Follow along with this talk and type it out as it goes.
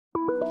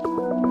எங்க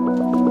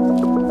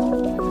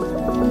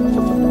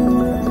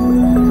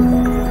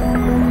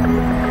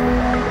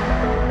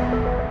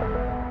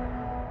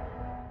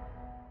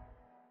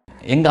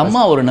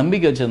அம்மா ஒரு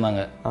நம்பிக்கை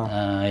வச்சிருந்தாங்க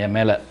என்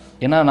மேல.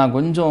 ஏன்னா நான்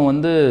கொஞ்சம்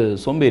வந்து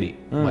சோம்பேறி,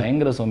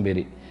 பயங்கர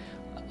சோம்பேறி.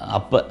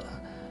 அப்ப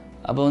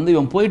வந்து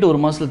இவன் போயிட்டு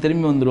ஒரு மாசத்துல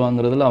திரும்பி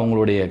வந்துருவாங்கிறதுல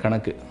அவங்களுடைய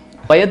கணக்கு.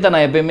 பயத்தை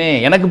நான் எப்பயுமே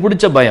எனக்கு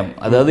பிடிச்ச பயம்,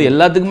 அதாவது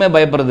எல்லாத்துக்குமே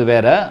பயப்படுறது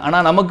வேற, ஆனா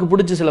நமக்கு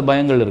பிடிச்ச சில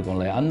பயங்கள்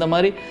இருக்கும்ல, அந்த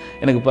மாதிரி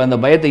எனக்கு இப்போ அந்த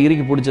பயத்தை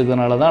இறுக்கி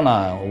பிடிச்சதுனால தான்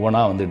நான்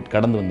ஒவ்வொன்றா வந்து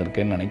கடந்து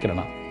வந்திருக்கேன்னு நினைக்கிறேன்.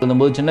 நான்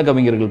இருந்தபோது சின்ன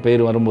கவிஞர்கள்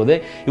பேர் வரும்போதே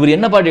இவர்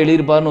என்ன பாட்டு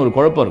எழுதியிருப்பாருன்னு ஒரு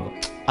குழப்பம் இருக்கும்.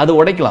 அது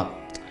உடைக்கலாம்.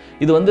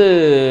 இதை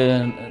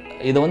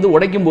வந்து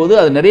உடைக்கும் போது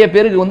அது நிறைய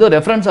பேருக்கு வந்து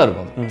ரெஃபரன்ஸாக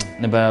இருக்கும்.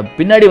 இப்போ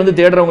பின்னாடி வந்து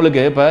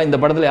தேடுறவங்களுக்கு இப்போ இந்த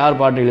படத்தில்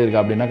யார் பாட்டு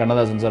எழுதியிருக்கா அப்படின்னா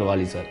Kannadasan sir,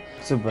 Vaali sir.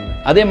 Super.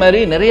 அதே மாதிரி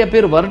நிறைய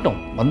பேர் வரட்டும்,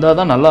 வந்தால்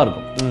தான் நல்லா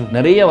இருக்கும்.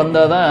 நிறைய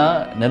வந்தால் தான்,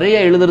 நிறைய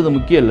எழுதுறது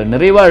முக்கியம் இல்லை,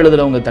 நிறைவாக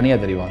எழுதுறவங்க தனியாக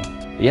தெரிவாங்க.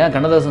 ஏன்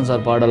கண்ணதாசன்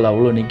சார் பாடல்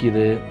அவ்வளோ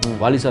நிற்கிது,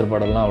 வாலி சார்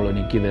பாடல்லாம் அவ்வளோ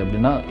நிற்கிது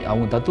அப்படின்னா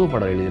அவங்க தத்துவ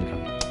பாடல்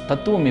எழுதியிருக்காங்க.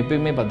 தத்துவம்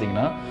எப்பயுமே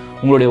பார்த்தீங்கன்னா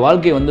உங்களுடைய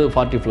வாழ்க்கை வந்து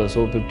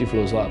 40+ஓ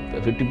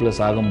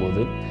 50+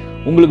 ஆகும்போது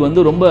உங்களுக்கு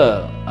வந்து ரொம்ப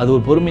அது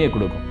ஒரு பொறுமையை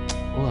கொடுக்கும்.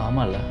 ஓ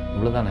ஆமாம்ல,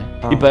 இவ்வளோதானே.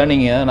 இப்போ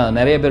நீங்கள் நான்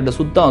நிறைய பேர்கிட்ட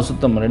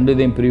சுத்தம் ரெண்டு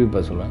இதையும்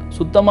பிரிவு சொல்லுவேன்.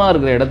 சுத்தமாக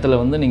இருக்கிற இடத்துல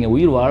வந்து நீங்கள்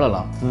உயிர்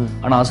வாழலாம்,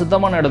 ஆனால்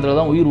அசுத்தமான இடத்துல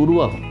தான் உயிர்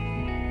உருவாகும்.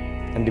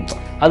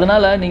 கண்டிப்பாக.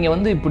 அதனால நீங்கள்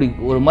வந்து இப்படி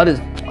ஒரு மாதிரி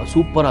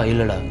சூப்பராக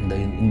இல்லைடா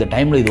இந்த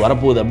டைமில் இது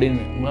வரப்போகுது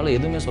அப்படின்னு உங்களால்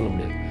எதுவுமே சொல்ல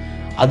முடியாது.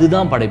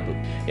 அதுதான் படைப்பு.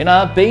 ஏன்னா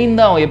பெயின்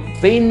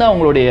தான்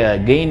உங்களுடைய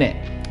கெயினே.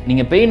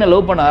 நீங்கள் பெயினை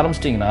லவ் பண்ண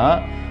ஆரம்பிச்சிட்டிங்கன்னா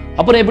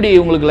அப்புறம் எப்படி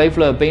உங்களுக்கு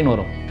லைஃப்பில் பெயின்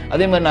வரும்.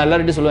 அதே மாதிரி நான்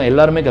எல்லார்கிட்டையும் சொல்லுவேன்,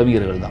 எல்லாருமே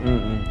கவிஞர்கள் தான்.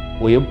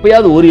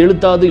 எப்பயாவது ஒரு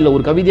எழுத்தாவது இல்லை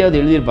ஒரு கவிதையாவது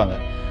எழுதியிருப்பாங்க.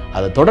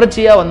 அதை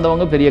தொடர்ச்சியாக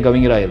வந்தவங்க பெரிய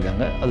கவிஞராக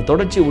இருக்காங்க. அது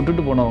தொடர்ச்சியை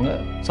விட்டுட்டு போனவங்க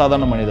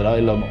சாதாரண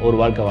மனிதராக இல்லை ஒரு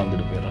வாழ்க்கை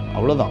வாழ்ந்துட்டு போயிடுறாங்க.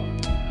 அவ்வளோதான்.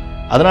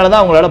 அதனால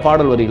தான் அவங்களால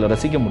பாடல் வரிகளை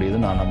ரசிக்க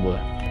முடியுதுன்னு நான்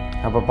நம்புவேன்.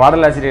 அப்போ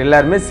பாடலாசிரியர்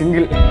எல்லாருமே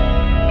சிங்கிள்.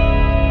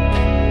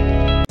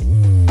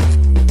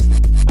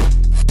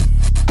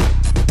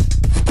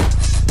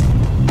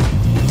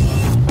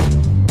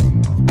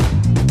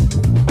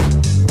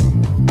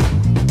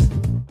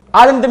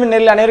 ஆதந்தமின்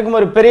நெல் அனைவருக்கும்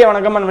ஒரு பெரிய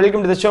வணக்கம் and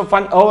welcome to the show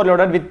fun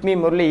overloaded with me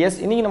Murali. S,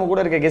 இன்னைக்கு நம்ம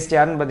கூட இருக்க கெஸ்ட்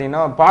யாருன்னு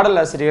பார்த்தீங்கன்னா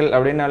பாடலாசிரியர்கள்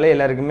அப்படின்னாலே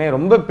எல்லாருக்குமே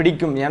ரொம்ப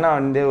பிடிக்கும். ஏன்னா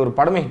வந்து ஒரு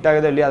படமே ஹிட்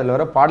ஆகுதோ இல்லையா, அதில்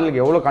வர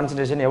பாடலுக்கு எவ்வளோ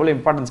கான்சன்ட்ரேஷன், எவ்வளோ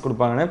இம்பார்ட்டன்ஸ்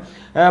கொடுப்பாங்கன்னு.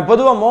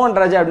 பொதுவாக மோகன்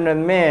ராஜா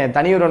அப்படின்னதுமே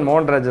தனியொருவன்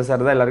மோகன் ராஜா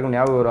சார் தான் எல்லாருக்கும்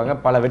ஞாபகம் வருவாங்க.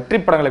 பல வெற்றி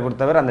படங்களை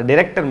கொடுத்தவர் அந்த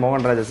டிரெக்டர்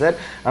மோகன் ராஜா சார்.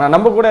 ஆனால்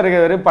நம்ம கூட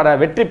இருக்கிறவர் பல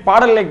வெற்றி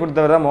பாடல்களை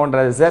கொடுத்தவர் தான் மோகன்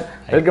ராஜா சார்.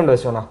 Welcome to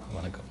the ஷோனா.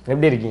 வணக்கம்.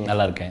 எப்படி இருக்கீங்க?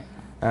 நல்லா இருக்கேன்.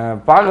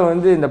 பார்க்க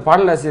வந்து இந்த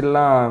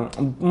பாடலாசிரியர்லாம்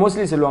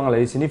மோஸ்ட்லி சொல்லுவாங்களே,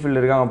 சினி ஃபீல்டு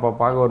இருக்காங்கப்பா,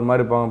 பார்க்க ஒரு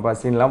மாதிரி இருப்பாங்கப்பா,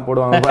 சீன்லாம்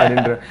போடுவாங்கப்பா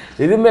அப்படின்ற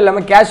எதுவுமே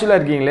இல்லாமல் கேஷுவலாக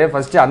இருக்கீங்களே,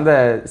 ஃபஸ்ட்டு அந்த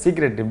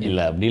சீக்ரெட்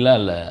இல்லை? அப்படிலாம்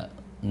இல்லை.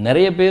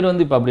 நிறைய பேர்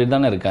வந்து இப்போ அப்படி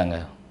தானே இருக்காங்க.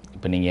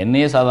 இப்போ நீங்கள்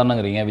என்னையே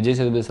சாதாரணங்கிறீங்க, விஜய்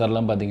சேதுபதி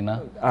சார்லாம் பார்த்தீங்கன்னா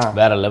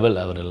வேற லெவல்.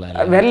 அவர்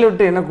எல்லாம் விரல்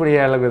விட்டு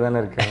என்னக்கூடிய அளவுக்கு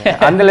தானே இருக்காங்க.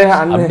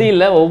 அப்படி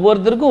இல்லை,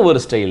 ஒவ்வொருத்தருக்கும்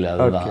ஒவ்வொரு ஸ்டைல்.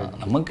 அதுதான்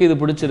நமக்கு இது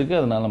பிடிச்சிருக்கு,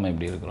 அதனால நம்ம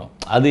இப்படி இருக்கிறோம்.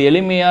 அது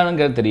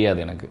எளிமையானங்கிறது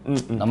தெரியாது எனக்கு.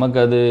 நமக்கு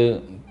அது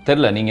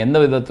தெரில, நீங்கள் எந்த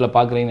விதத்தில்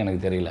பார்க்குறீங்கன்னு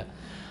எனக்கு தெரியல.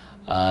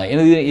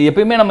 எனக்கு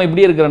எப்பயுமே நம்ம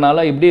இப்படி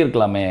இருக்கிறனால இப்படி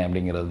இருக்கலாமே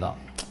அப்படிங்கிறது தான்,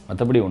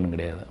 மற்றபடி ஒன்றும்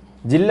கிடையாது.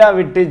 ஜில்லா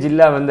விட்டு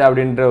ஜில்லா வந்து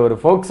அப்படின்ற ஒரு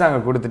ஃபோக்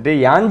சாங்கை கொடுத்துட்டு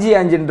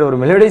யாஞ்சின்ற ஒரு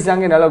மெலோடி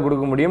சாங் என்னால்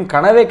கொடுக்க முடியும்,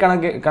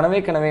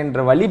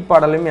 கனவேன்ற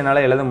வழிபாடலும்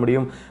என்னால் எழுத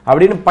முடியும்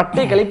அப்படின்னு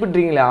பட்டை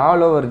கிளப்பிட்டுருக்கீங்களே.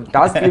 ஆல் ஓவர்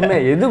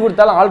டாஸ்க்லையுமே எது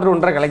கொடுத்தாலும்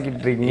ஆல்ரவுண்டராக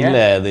கலக்கிட்டு இருக்கீங்க.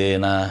 இல்லை, அது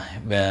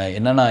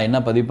நான் என்ன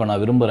பதிவு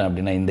பண்ண விரும்புகிறேன்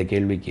அப்படின்னா இந்த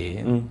கேள்விக்கு,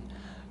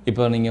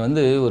 இப்போ நீங்கள்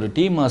வந்து ஒரு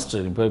டீ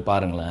மாஸ்டர் போய்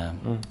பாருங்களேன்.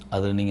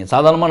 அது நீங்கள்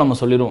சாதாரணமாக நம்ம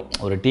சொல்லிடுவோம்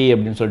ஒரு டீ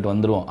அப்படின்னு சொல்லிட்டு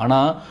வந்துடுவோம்.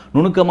 ஆனால்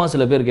நுணுக்கமாக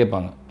சில பேர்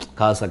கேட்பாங்க,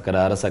 சக்கரை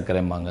அரை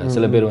சக்கரைம்பாங்க.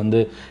 சில பேர் வந்து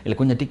இல்லை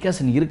கொஞ்சம்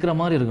டிக்காஷன் இருக்கிற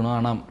மாதிரி இருக்கணும்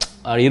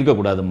ஆனால்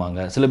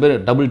இருக்கக்கூடாதும்பாங்க. சில பேர்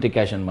டபுள்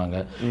டிக்காஷன்பாங்க.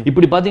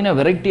 இப்படி பார்த்தீங்கன்னா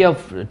வெரைட்டி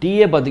ஆஃப்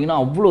டீயே பார்த்தீங்கன்னா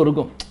அவ்வளோ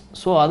இருக்கும்.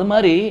 ஸோ அது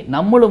மாதிரி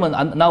நம்மளும்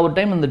நான் ஒரு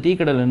டைம் இந்த டீ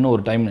கடையில் இன்னும்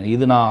ஒரு டைம்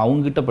இது நான்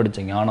அவங்ககிட்ட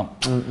படித்த ஞானம்.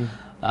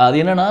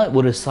 அது என்னென்னா,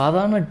 ஒரு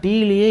சாதாரண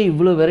டீலேயே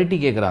இவ்வளோ வெரைட்டி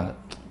கேட்குறாங்க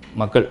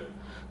மக்கள்.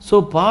 ஸோ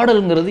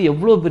பாடலுங்கிறது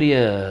எவ்வளோ பெரிய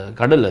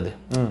கடல் அது.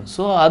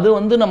 ஸோ அது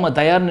வந்து நம்ம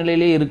தயார்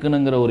நிலையிலே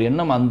இருக்குனுங்கிற ஒரு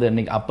எண்ணம் அந்த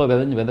இன்னைக்கு அப்போ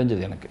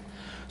விதைஞ்சது எனக்கு.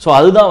 ஸோ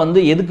அதுதான்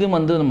வந்து எதுக்கும்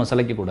வந்து நம்ம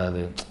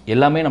சிலைக்கக்கூடாது,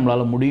 எல்லாமே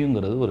நம்மளால்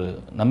முடியுங்கிறது ஒரு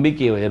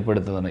நம்பிக்கையை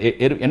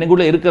ஏற்படுத்துறது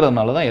எனக்குள்ளே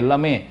இருக்கிறதுனால தான்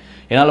எல்லாமே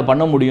என்னால்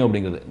பண்ண முடியும்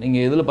அப்படிங்கிறது.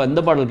 நீங்கள் இதில்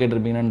எந்த பாடல்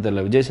கேட்டிருப்பீங்கன்னு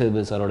தெரியல, விஜய்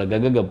சேதுபதி சாரோட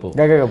கககப.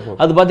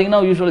 அது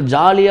பார்த்தீங்கன்னா யூஸ்வலாக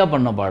ஜாலியாக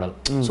பண்ண பாடல்.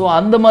 ஸோ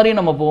அந்த மாதிரி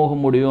நம்ம போக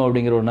முடியும்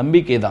அப்படிங்கிற ஒரு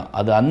நம்பிக்கை தான்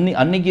அது.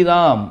 அன்னைக்கு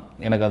தான்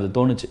எனக்கு அது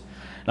தோணுச்சு.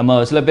 நம்ம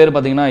சில பேர்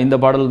பார்த்தீங்கன்னா இந்த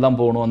பாடல் தான்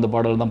போகணும், அந்த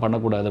பாடல் தான்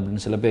பண்ணக்கூடாது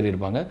அப்படின்னு சில பேர்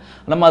இருப்பாங்க.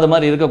 நம்ம அது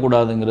மாதிரி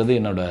இருக்கக்கூடாதுங்கிறது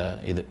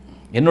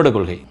என்னோட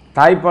கொள்கை.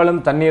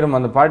 தாய்ப்பாலும் தண்ணீரும்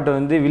அந்த பாட்டு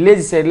வந்து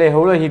வில்லேஜ் சைடில்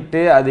எவ்வளோ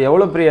ஹிட்டு, அது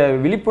எவ்வளோ பெரிய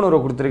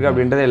விழிப்புணர்வு கொடுத்துருக்கு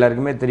அப்படின்றது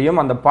எல்லாருக்குமே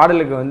தெரியும். அந்த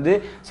பாடலுக்கு வந்து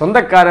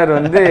சொந்தக்காரர்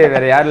வந்து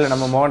வேறு யாரும் இல்லை,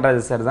 நம்ம மோகன்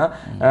ராஜா சார் தான்.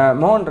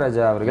 மோகன்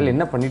ராஜா அவர்கள்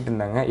என்ன பண்ணிட்டு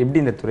இருந்தாங்க,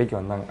 எப்படி இந்த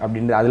துறைக்கு வந்தாங்க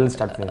அப்படின்ட்டு அதில்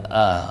ஸ்டார்ட் பண்ணி.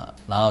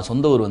 நான்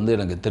சொந்த ஊர் வந்து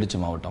எனக்கு திருச்சி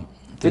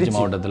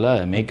மாவட்டத்தில்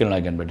மேய்க்கல்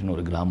நாயக்கன்பேட்டின்னு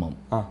ஒரு கிராமம்.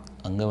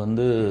 அங்கே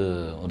வந்து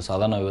ஒரு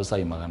சாதாரண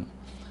விவசாயி மகன்.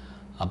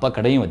 அப்பா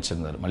கடையும்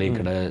வச்சுருந்தார், மளிகை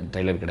கடை,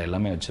 டெய்லர் கடை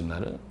எல்லாமே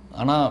வச்சுருந்தார்.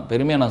 ஆனால்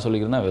பெருமையாக நான்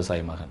சொல்லிக்கிறேன்னா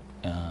விவசாயி மகன்.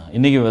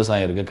 இன்றைக்கும்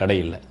விவசாயம் இருக்குது, கடை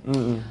இல்லை.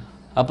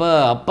 அப்போ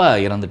அப்பா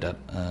இறந்துட்டார்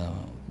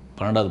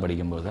 12வது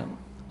படிக்கும்போது.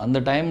 அந்த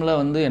டைமில்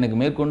வந்து எனக்கு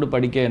மேற்கொண்டு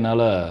படிக்க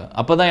என்னால்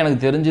அப்போ தான் எனக்கு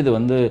தெரிஞ்சுது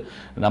வந்து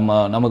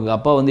நமக்கு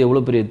அப்பா வந்து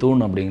எவ்வளோ பெரிய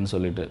தூண் அப்படின்னு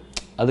சொல்லிட்டு.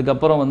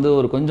 அதுக்கப்புறம் வந்து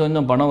ஒரு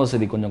கொஞ்சம் பண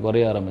வசதி கொஞ்சம்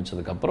குறைய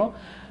ஆரம்பித்ததுக்கப்புறம்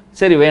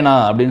சரி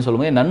வேணாம் அப்படின்னு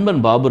சொல்லும்போது என் நண்பன்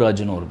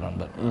பாபுராஜ்னு ஒரு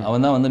நண்பர்,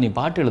 அவன் தான் வந்து நீ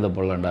பாட்டு எழுத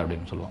போடலாண்டா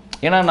அப்படின்னு சொல்லுவான்.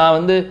 ஏன்னா நான்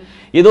வந்து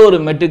ஏதோ ஒரு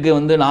மெட்டுக்கு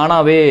வந்து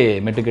நானாகவே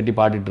மெட்டு கட்டி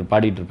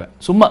பாடிட்டு இருப்பேன்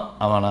சும்மா.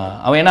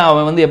 அவன்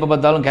அவன் வந்து எப்போ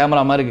பார்த்தாலும்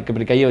கேமரா மாதிரி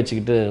இப்படி கையை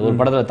வச்சுக்கிட்டு ஒரு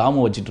படத்தில்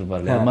தாமு வச்சுட்டு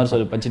இருப்பாரு, அது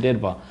மாதிரி வச்சுட்டே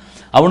இருப்பான்.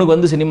 அவனுக்கு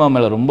வந்து சினிமா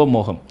மேலே ரொம்ப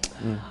மோகம்.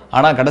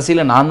 ஆனால்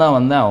கடைசியில் நான் தான்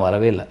வந்தேன், அவன்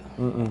வரவே இல்லை.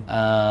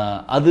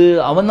 அது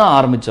அவன்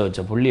தான்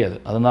வச்ச புள்ளி அது.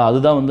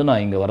 அதுதான் வந்து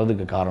நான் இங்கே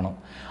வர்றதுக்கு காரணம்.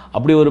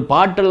 அப்படி ஒரு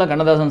பாட்டெல்லாம்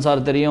கண்ணதாசன் சார்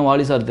தெரியும்,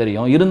 வாலி சார்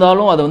தெரியும்,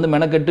 இருந்தாலும் அதை வந்து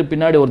மெனக்கெட்டு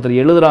பின்னாடி ஒருத்தர்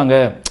எழுதுறாங்க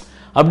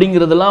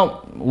அப்படிங்கிறதெல்லாம்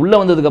உள்ளே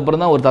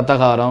வந்ததுக்கப்புறம் தான் ஒரு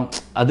தத்தகாரம்,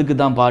 அதுக்கு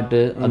தான்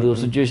பாட்டு, அது ஒரு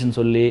சுச்சுவேஷன்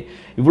சொல்லி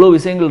இவ்வளோ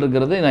விஷயங்கள்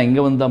இருக்கிறது நான்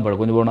இங்கே வந்து தான்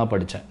கொஞ்சம் ஒன்றா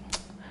படித்தேன்.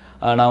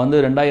 நான் வந்து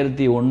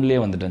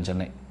 2001 வந்துட்டேன்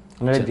சென்னை.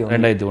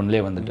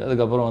 2001 வந்துட்டு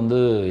அதுக்கப்புறம் வந்து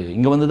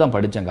இங்கே வந்து தான்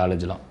படித்தேன்.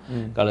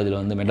 காலேஜில்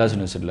வந்து மெட்ராஸ்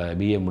யூனிவர்சிட்டியில்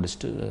பிஏ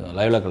முடிச்சுட்டு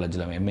லயோலா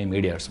காலேஜில் எம்ஏ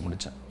மீடியா ஆர்ட்ஸ்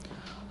முடித்தேன்.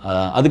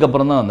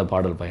 அதுக்கப்புறம் தான் அந்த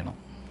பாடல் பயணம்.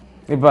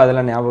 இப்போ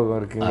அதெல்லாம் ஞாபகம்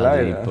இருக்குங்களா?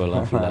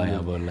 இப்போலாம் ஃபுல்லாக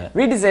ஞாபகம் இல்லை.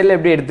 வீட்டு சைடில்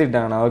எப்படி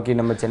எடுத்துக்கிட்டாங்கண்ணா? ஓகே,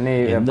 நம்ம சென்னை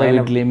எந்த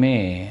வீட்லேயுமே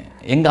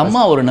எங்கள்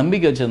அம்மா ஒரு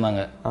நம்பிக்கை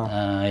வச்சுருந்தாங்க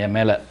என்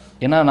மேலே.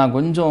 ஏன்னா நான்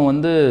கொஞ்சம்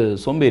வந்து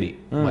சோம்பேறி,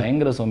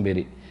 பயங்கர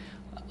சோம்பேறி.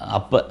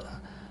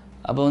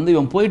 அப்போ வந்து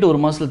இவன் போயிட்டு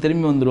ஒரு மாதத்தில்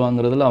திரும்பி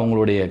வந்துடுவாங்கிறதுல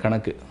அவங்களுடைய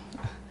கணக்கு.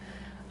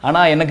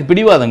 ஆனால் எனக்கு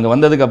பிடிவாது அங்கே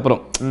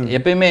வந்ததுக்கப்புறம்.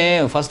 எப்பயுமே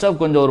ஃபர்ஸ்ட் ஹாஃப்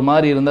கொஞ்சம் ஒரு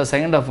மாதிரி இருந்தால்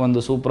செகண்ட் ஹாஃப் வந்து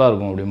சூப்பராக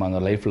இருக்கும் அப்படிம்பாங்க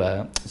லைஃப்பில்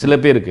சில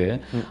பேருக்கு.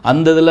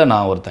 அந்த இதில்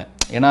நான் ஒருத்தன்.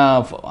 ஏன்னா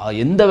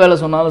எந்த வேலை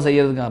சொன்னாலும்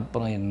செய்யறதுக்கு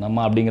அப்புறம்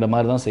என்னம்மா அப்படிங்கிற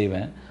மாதிரி தான்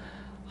செய்வேன்.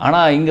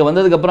 ஆனால் இங்கே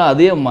வந்ததுக்கப்புறம்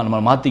அதே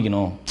நம்ம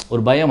மாற்றிக்கணும்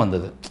ஒரு பயம்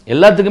வந்தது.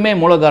 எல்லாத்துக்குமே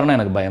மூல காரணம்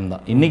எனக்கு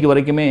பயம்தான். இன்றைக்கி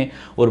வரைக்குமே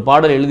ஒரு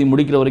பாடல் எழுதி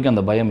முடிக்கிற வரைக்கும்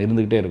அந்த பயம்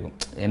இருந்துக்கிட்டே இருக்கும்.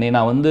 என்னை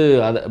நான் வந்து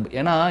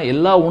ஏன்னா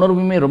எல்லா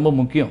உணர்வுமே ரொம்ப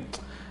முக்கியம்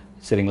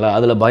சரிங்களா,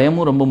 அதில்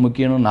பயமும் ரொம்ப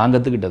முக்கியம்னு நான்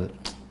கற்றுக்கிட்டது.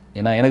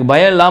 ஏன்னா எனக்கு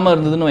பயம் இல்லாமல்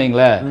இருந்ததுன்னு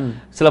வைங்களேன்,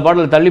 சில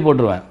பாடல் தள்ளி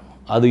போட்டுருவேன்,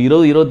 அது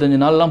 20-25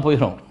 நாள்லாம்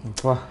போயிடும்.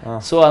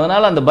 ஸோ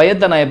அதனால் அந்த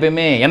பயத்தை நான்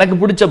எப்பயுமே எனக்கு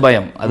பிடிச்ச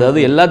பயம்,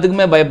 அதாவது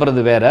எல்லாத்துக்குமே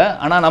பயப்படுறது வேற,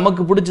 ஆனால்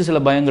நமக்கு பிடிச்ச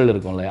சில பயங்கள்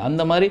இருக்கும்ல,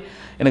 அந்த மாதிரி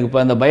எனக்கு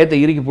இப்போ அந்த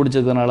பயத்தை இறுக்கி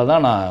பிடிச்சதுனால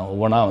தான் நான்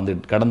ஒவ்வொன்றா வந்து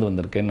கடந்து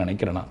வந்திருக்கேன்னு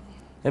நினைக்கிறேன். நான்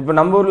இப்போ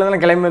நம்ம ஊரில் தானே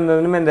கிளம்பி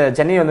இருந்ததுமே இந்த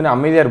சென்னை வந்து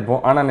அமைதியாக இருப்போம்.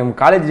 ஆனால் நம்ம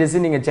காலேஜ் டேஸ்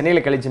நீங்கள்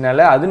சென்னையில்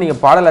கழிச்சனால, அது நீங்கள்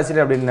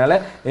பாடலாசிரியர் அப்படின்னால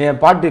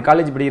பாட்டு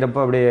காலேஜ்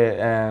படிக்கிறப்போ அப்படியே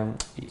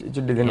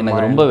சுட்டு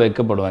எனக்கு ரொம்ப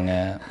வெட்கப்படுவாங்க.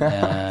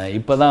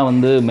 இப்போ தான்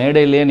வந்து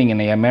மேடையிலேயே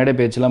நீங்கள் என் மேடை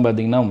பேச்செல்லாம்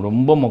பார்த்தீங்கன்னா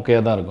ரொம்ப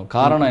மொக்கையாக தான் இருக்கும்.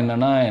 காரணம்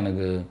என்னென்னா,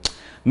 எனக்கு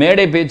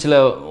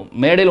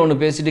மேடையில் ஒன்று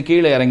பேசிட்டு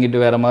கீழே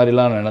இறங்கிட்டு வேறு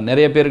மாதிரிலாம்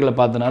நிறைய பேர்களை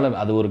பார்த்தனால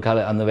அது ஒரு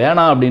அந்த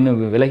வேணாம்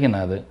அப்படின்னு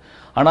விலகினேன் அது.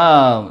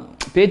 ஆனால்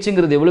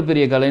பேச்சுங்கிறது எவ்வளோ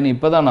பெரிய கலைன்னு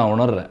இப்போ தான் நான்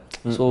உணர்றேன்.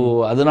 ஸோ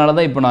அதனால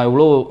தான் இப்போ நான்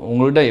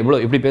உங்கள்கிட்ட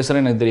எப்படி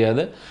பேசுகிறேன்னு எனக்கு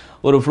தெரியாது,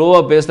 ஒரு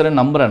ஃப்ளோவாக பேசுகிறேன்னு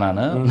நம்புகிறேன்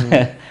நான்.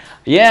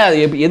 ஏன் அது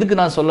எதுக்கு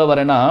நான் சொல்ல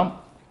வரேன்னா,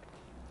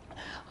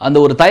 அந்த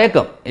ஒரு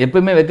தயக்கம்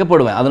எப்பவுமே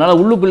வெட்கப்படுவேன். அதனால்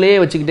உள்ளுக்குள்ளேயே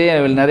வச்சுக்கிட்டே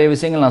நிறைய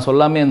விஷயங்கள் நான்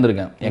சொல்லாமே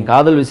இருந்திருக்கேன். என்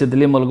காதல்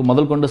விஷயத்துலேயே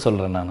முதல் கொண்டு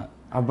சொல்கிறேன் நான்.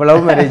 அப்போ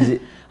லவ் மேரேஜ்?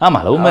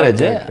 ஆமாம், லவ்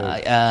மேரேஜ்.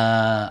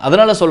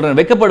 அதனால் சொல்கிறேன்,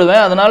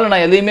 வெட்கப்படுவேன். அதனால்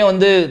நான் எதையுமே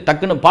வந்து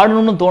டக்குன்னு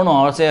பாடணும்னு தோணும்,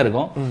 ஆசையாக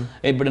இருக்கும்.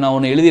 இப்படி நான்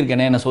ஒன்று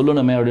எழுதியிருக்கேனே, என்ன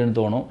சொல்லணுமே அப்படின்னு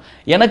தோணும்.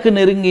 எனக்கு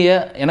நெருங்கிய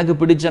எனக்கு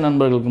பிடிச்ச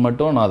நண்பர்களுக்கு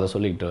மட்டும் நான் அதை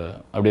சொல்லிக்கிட்டு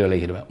அப்படியே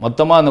விலகிடுவேன்.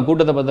 மொத்தமாக அந்த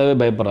கூட்டத்தை பார்த்தாவே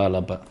பயப்படுறாள்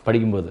அப்போ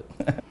படிக்கும்போது.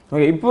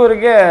 ஓகே, இப்போ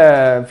இருக்க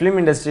ஃபிலிம்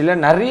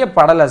இண்டஸ்ட்ரியில் நிறைய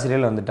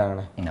பாடலாசிரியர்கள்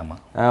வந்துட்டாங்கண்ணே.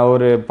 ஆமாம்,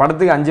 ஒரு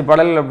படத்துக்கு 5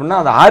 பாடல்கள் அப்படின்னா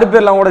அது 6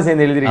 பேர்லாம் கூட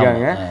சேர்ந்து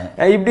எழுதியிருக்காங்க.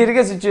 இப்படி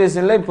இருக்க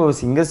சுச்சுவேஷனில் இப்போ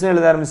சிங்கர்ஸும்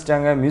எழுத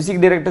ஆரம்பிச்சிட்டாங்க,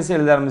 மியூசிக் டைரக்டர்ஸும்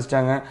எழுத ஆரம்பிச்சிட்டாங்க.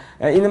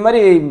 இந்த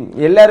மாதிரி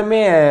எல்லாருமே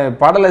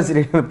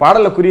பாடலாசிரியர்கள்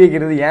பாடலை குறி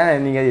வைக்கிறது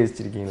ஏன் நீங்கள்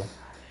யோசிச்சிருக்கீங்களா?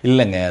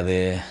 இல்லைங்க,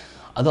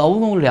 அது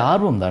அவங்கவுங்களுடைய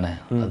ஆர்வம் தானே,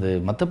 அது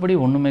மற்றபடி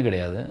ஒன்றுமே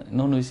கிடையாது.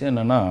 இன்னொன்று விஷயம்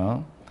என்னென்னா,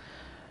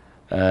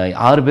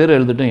 6 பேர்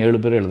எழுதிட்டோம், 7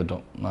 பேர்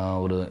எழுதிட்டோம்.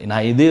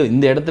 நான்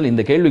இந்த இடத்துல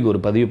இந்த கேள்விக்கு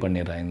ஒரு பதிவு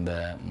பண்ணிடுறேன். இந்த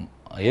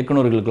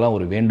இயக்குநர்களுக்கெல்லாம்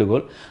ஒரு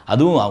வேண்டுகோள்,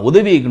 அதுவும்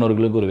உதவி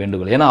இயக்குநர்களுக்கு ஒரு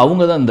வேண்டுகோள். ஏன்னா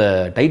அவங்க தான் இந்த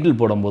டைட்டில்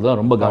போடும்போது தான்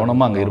ரொம்ப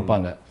கவனமாக அங்கே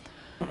இருப்பாங்க.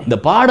 இந்த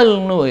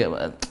பாடல்னு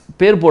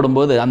பேர்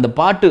போடும்போது அந்த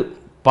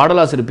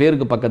பாடலாசிரியர்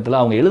பேருக்கு பக்கத்தில்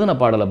அவங்க எழுதின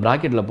பாடலை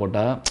ப்ராக்கெட்டில்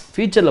போட்டால்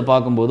ஃபியூச்சரில்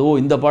பார்க்கும்போது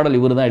இந்த பாடல்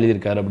இவர் தான்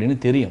எழுதியிருக்காரு அப்படின்னு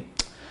தெரியும்.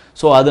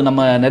 ஸோ அது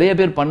நம்ம நிறைய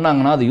பேர்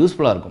பண்ணாங்கன்னா அது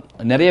யூஸ்ஃபுல்லாக இருக்கும்.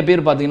 நிறைய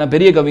பேர் பார்த்தீங்கன்னா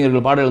பெரிய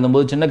கவிஞர்கள் பாடம்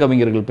எழுதும்போது சின்ன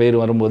கவிஞர்கள் பேர்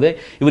வரும்போது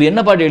இவர் என்ன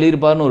பாட்டு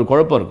எழுதியிருப்பாருன்னு ஒரு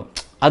குழப்பம் இருக்கும்.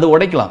 அது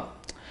உடைக்கலாம்.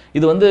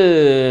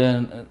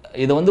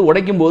 இதை வந்து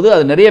உடைக்கும் போது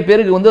அது நிறைய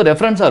பேருக்கு வந்து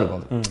ரெஃபரன்ஸாக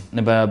இருக்கும்.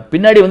 இப்போ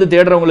பின்னாடி வந்து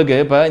தேடுறவங்களுக்கு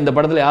இப்போ இந்த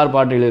படத்தில் யார்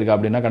பாட்டு எழுதியிருக்கா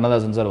அப்படின்னா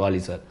Kannadasan sir,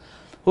 Vaali sir.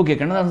 Okay,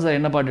 Kannadasan sir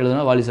என்ன பாட்டு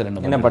எழுதுனா, வாலி சார்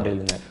என்ன பாட்டு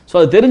எழுதுனார். ஸோ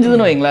அது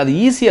தெரிஞ்சதுன்னு வைங்களேன், அது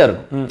ஈஸியாக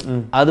இருக்கும்.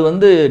 அது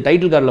வந்து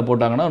டைட்டில் கார்டில்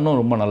போட்டாங்கன்னா இன்னும்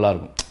ரொம்ப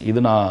நல்லாயிருக்கும். இது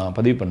நான்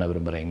பதிவு பண்ண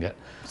விரும்புகிறேன் இங்கே.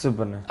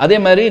 சூப்பர். அதே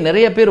மாதிரி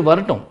நிறைய பேர்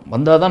வரட்டும்,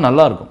 வந்தால் தான்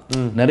நல்லாயிருக்கும்.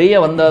 நிறைய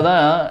வந்தால்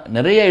தான்,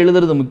 நிறைய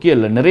எழுதுறது முக்கியம்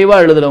இல்லை,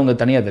 நிறைவாக எழுதுறவங்க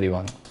தனியாக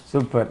தெரிவாங்க.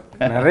 சூப்பர்.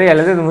 நிறைய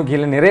எழுதுறது முக்கியம்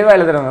இல்லை, நிறைவா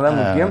எழுதுறவங்க தான்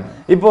முக்கியம்.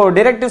 இப்போ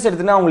டைரக்டர்ஸ்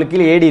எடுத்துனா அவங்களுக்கு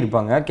கீழே ஏடி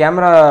இருப்பாங்க,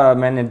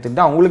 கேமராமேன்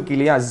எடுத்துக்கிட்டா அவங்களுக்கு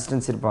கீழே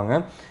அசிஸ்டன்ஸ் இருப்பாங்க.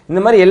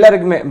 இந்த மாதிரி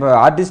எல்லாருக்குமே இப்போ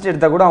ஆர்டிஸ்ட்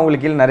எடுத்தால் கூட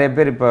அவங்களுக்கு கீழே நிறைய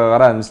பேர் இப்போ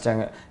வர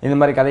ஆரம்பிச்சிட்டாங்க, இந்த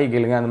மாதிரி கதையை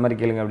கேளுங்க அந்த மாதிரி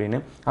கேளுங்க அப்படின்னு.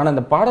 ஆனால்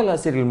அந்த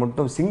பாடலாசிரியர்கள்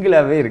மட்டும்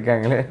சிங்கிளாகவே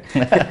இருக்காங்களே.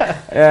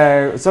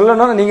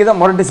 சொல்லணும்னா நீங்கள்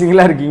தான் மொரட்டு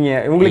சிங்கிளாக இருக்கீங்க,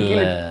 உங்களுக்கு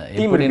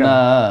டீம் எப்படின்னா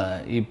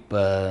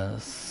இப்போ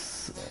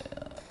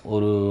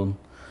ஒரு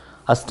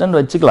அசிஸ்டன்ட்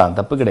வச்சுக்கலாம்,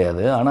 தப்பு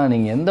கிடையாது. ஆனால்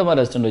நீங்கள் எந்த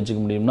மாதிரி அசிஸ்டன்ட்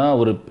வச்சுக்க முடியும்னா,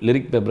 ஒரு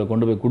லிரிக் பேப்பரை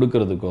கொண்டு போய்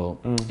கொடுக்கறதுக்கோ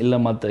இல்லை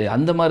மற்ற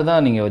அந்த மாதிரி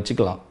தான் நீங்கள்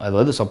வச்சுக்கலாம்.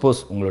 அதாவது சப்போஸ்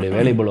உங்களுடைய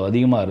வேலைபளு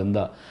அதிகமாக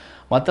இருந்தால்.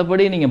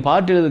 மற்றபடி நீங்கள்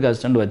பாட்டு எழுதுக்கு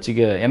அசிஸ்டன்ட்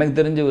வச்சுக்க எனக்கு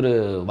தெரிஞ்ச ஒரு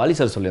வாலி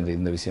சார் சொல்லியிருந்தது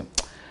இந்த விஷயம்.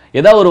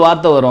 ஏதாவது ஒரு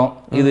வார்த்தை வரும்,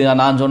 இது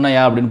நான்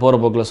சொன்னேயா அப்படின்னு போகிற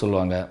போக்கில்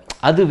சொல்லுவாங்க,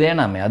 அது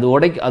வேணாமே, அது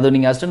அது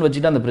நீங்கள் அசிஸ்டன்ட்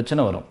வச்சுட்டு அந்த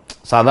பிரச்சனை வரும்.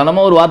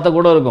 சாதாரணமாக ஒரு வார்த்தை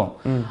கூட இருக்கும்,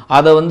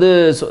 அதை வந்து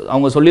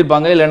அவங்க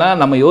சொல்லியிருப்பாங்க, இல்லைன்னா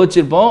நம்ம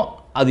யோசிச்சிருப்போம்,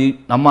 அது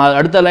நம்ம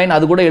அடுத்த லைன்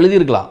அது கூட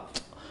எழுதியிருக்கலாம்.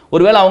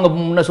 ஒருவேளை அவங்க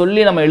முன்ன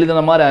சொல்லி நம்ம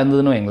எழுதின மாதிரி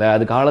இருந்ததுன்னு வைங்களேன்,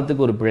 அது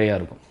காலத்துக்கு ஒரு பிழையாக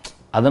இருக்கும்.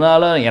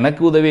 அதனால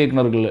எனக்கு உதவி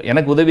இயக்குனர்கள்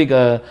எனக்கு உதவி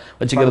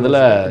வச்சுக்கிறதுல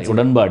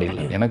உடன்பாடு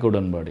இல்லை, எனக்கு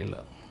உடன்பாடு இல்லை.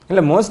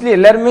 இல்லை மோஸ்ட்லி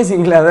எல்லாருமே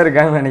சிங்கிளாக தான்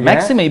இருக்காங்க நினைக்கிறேன்.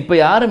 மேக்ஸிமம் இப்போ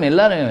யாரும்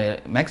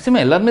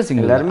மேக்ஸிமம் எல்லாருமே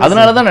சிங்கிள்,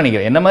 அதனால தான்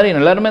நினைக்கிறேன். என்ன மாதிரி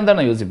எல்லாருமே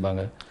தான்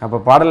யோசிப்பாங்க. அப்போ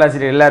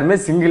பாடலாசிரியர் எல்லாருமே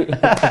சிங்கிள்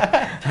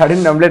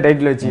அப்படின்னு நம்மளே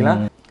டைட்டில்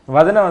வச்சுக்கலாம்.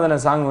 வதன வதன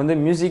சாங் வந்து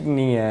மியூசிக்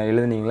நீங்கள்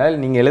எழுதுனீங்களா,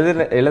 இல்லை நீங்கள்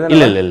எழுத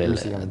இல்லை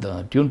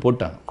டியூன்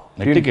போட்டாங்க,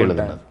 மெட்டுக்கு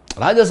எழுதுனது.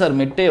 ராஜா சார்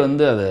மெட்டே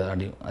வந்து அது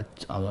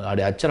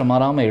அப்படி அச்சரம்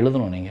மாறாமல்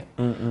எழுதணும் நீங்கள்,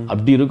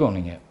 அப்படி இருக்கும்.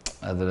 நீங்கள்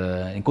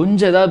அதில்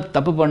கொஞ்சம் ஏதாவது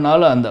தப்பு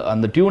பண்ணாலும் அந்த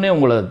அந்த டியூனே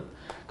உங்களை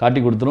காட்டி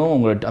கொடுத்துரும்,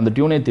 உங்களை அந்த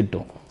டியூனே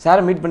திட்டும்.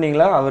 சாரை மீட்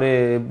பண்ணீங்களா? அவர்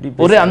எப்படி?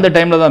 ஒரே அந்த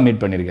டைமில் தான்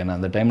மீட் பண்ணியிருக்கேன் நான்.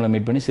 அந்த டைமில்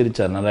மீட் பண்ணி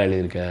சிரிச்சார், நல்லா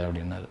எழுதியிருக்க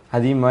அப்படின்னாரு.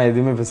 அதிகமாக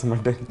எதுவுமே பேச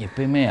மாட்டேன்,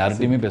 எப்பயுமே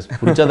யார்கிட்டையுமே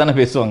பிடிச்சா தானே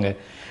பேசுவாங்க.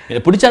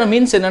 பிடிச்சான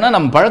மீன்ஸ் என்னன்னா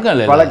நம்ம பழக்கம்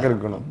இல்லை, பழக்கம்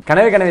இருக்கணும்.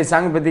 கனவே கனவே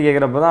சாங் பற்றி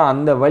கேட்குறப்ப தான்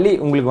அந்த வழி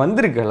உங்களுக்கு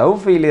வந்திருக்கு. லவ்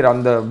ஃபெயிலியர்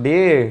அந்த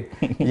அப்படியே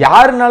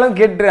யாருனாலும்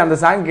கேட்டு அந்த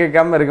சாங்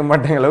கேட்காம இருக்க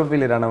மாட்டாங்க. லவ்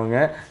ஃபெயிலியர் ஆனவங்க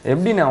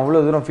எப்படி நான்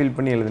அவ்வளோ தூரம் ஃபீல்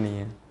பண்ணி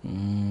எழுதுனீங்க?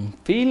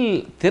 ஃபீல்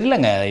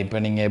தெரிலங்க. இப்போ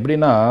நீங்கள்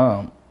எப்படின்னா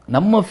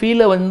நம்ம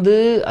ஃபீலை வந்து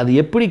அது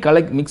எப்படி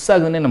மிக்ஸ்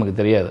ஆகுதுன்னே நமக்கு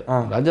தெரியாது.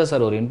 ராஜா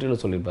சார் ஒரு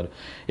இன்டர்வியூவில் சொல்லியிருப்பார்,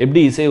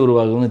 எப்படி இசை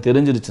உருவாகுதுன்னு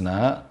தெரிஞ்சிருச்சுன்னா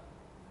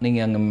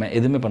நீங்கள் அங்கே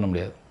எதுவுமே பண்ண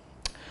முடியாது.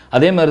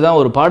 அதே மாதிரி தான்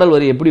ஒரு பாடல்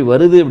வரி எப்படி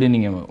வருது அப்படின்னு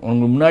நீங்கள்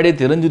உங்களுக்கு முன்னாடியே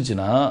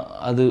தெரிஞ்சிருச்சுன்னா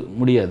அது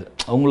முடியாது.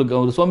 அவங்களுக்கு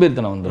ஒரு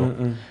சோம்பேறித்தனம் வந்துடும்.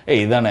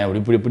 இதானே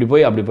இப்படி இப்படி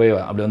போய்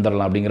அப்படி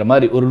வந்துடலாம் அப்படிங்கிற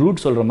மாதிரி ஒரு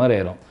ரூட் சொல்கிற மாதிரி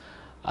ஆயிரும்.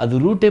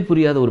 அது ரூட்டே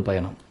புரியாத ஒரு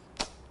பயணம்.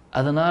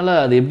 அதனால்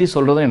அது எப்படி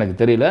சொல்கிறதும்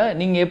எனக்கு தெரியல.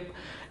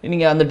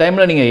 நீங்கள் அந்த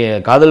டைமில்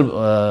நீங்கள் காதல்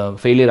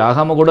ஃபெயிலியர்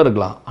ஆகாமல் கூட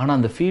இருக்கலாம், ஆனால்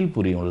அந்த ஃபீல்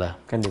புரியும்ல.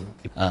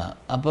 கண்டிப்பாக.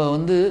 அப்போ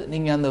வந்து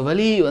நீங்கள் அந்த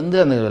வலி வந்து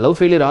அந்த லவ்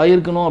ஃபெயிலியர்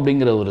ஆகிருக்கணும்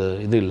அப்படிங்கிற ஒரு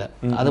இது இல்லை,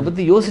 அதை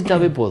பற்றி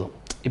யோசிச்சாவே போதும்.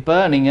 இப்போ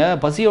நீங்கள்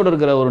பசியோடு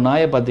இருக்கிற ஒரு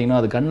நாயை பார்த்தீங்கன்னா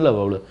அது கண்ணில்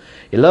அவ்வளோ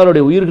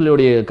எல்லாருடைய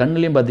உயிர்களுடைய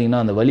கண்ணுலேயும்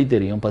பார்த்தீங்கன்னா அந்த வலி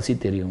தெரியும், பசி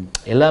தெரியும்,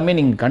 எல்லாமே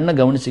நீங்கள் கண்ணை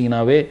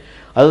கவனிச்சிங்கனாவே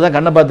அதுதான்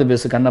கண்ணை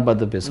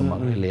பார்த்து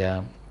பேசுவாங்க இல்லையா.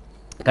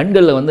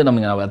 கண்களில் வந்து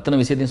நம்ம அத்தனை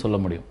விஷயத்தையும் சொல்ல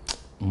முடியும்,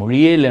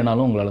 மொழியே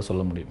இல்லைனாலும் உங்களால்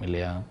சொல்ல முடியும்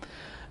இல்லையா.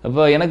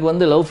 இப்போ எனக்கு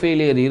வந்து லவ்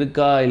ஃபெயிலியர்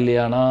இருக்கா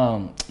இல்லையானா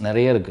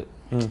நிறைய இருக்குது.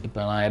 இப்போ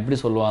நான் எப்படி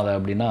சொல்லுவேன் அதை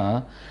அப்படின்னா,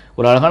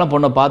 ஒரு அழகான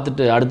பொண்ணை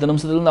பார்த்துட்டு அடுத்த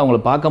நிமிஷத்துலேருந்து அவங்கள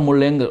பார்க்க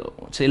முடியலங்க.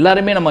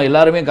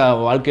 எல்லாருமே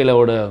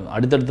வாழ்க்கையிலோட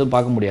அடுத்தடுத்து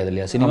பார்க்க முடியாது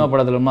இல்லையா. சினிமா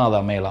படத்துலமா அது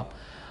அமையலாம்.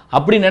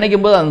 அப்படி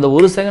நினைக்கும் போது அந்த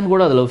ஒரு செகண்ட்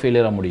கூட அது லவ்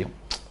ஃபெயிலியராக முடியும்.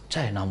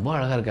 நான் ரொம்ப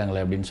அழகாக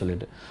இருக்காங்களே அப்படின்னு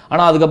சொல்லிட்டு,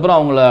 ஆனால் அதுக்கப்புறம்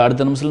அவங்கள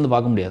அடுத்த நிமிஷத்துலேருந்து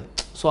பார்க்க முடியாது.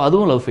 ஸோ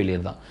அதுவும் லவ்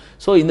ஃபெயிலியர் தான்.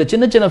 ஸோ இந்த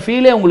சின்ன சின்ன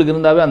ஃபீலே உங்களுக்கு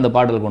இருந்தாவே அந்த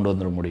பாடல் கொண்டு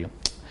வந்துட முடியும்.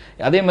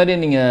 அதே மாதிரி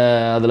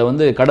நீங்கள் அதில்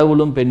வந்து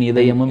கடவுளும் பெண்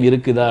இதயமும்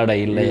இருக்குதாடா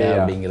இல்லையா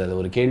அப்படிங்கிறது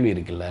ஒரு கேள்வி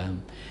இருக்குல்ல.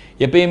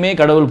 எப்பயுமே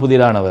கடவுள்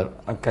புதிரானவர்,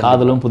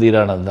 காதலும்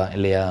புதிரானது தான்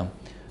இல்லையா.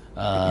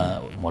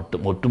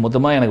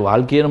 மொத்தமாக எனக்கு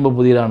வாழ்க்கையே ரொம்ப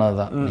புதிரானது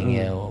தான்.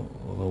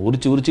 நீங்கள்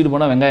உரிச்சிட்டு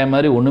போனால் வெங்காயம்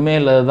மாதிரி ஒன்றுமே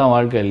இல்லாத தான்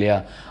வாழ்க்கை இல்லையா.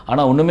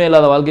 ஆனால் ஒன்றுமே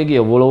இல்லாத வாழ்க்கைக்கு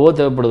எவ்வளவோ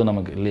தேவைப்படுது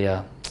நமக்கு இல்லையா.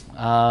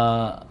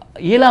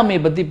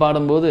 இயலாமையை பற்றி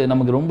பாடும்போது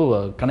நமக்கு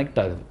ரொம்ப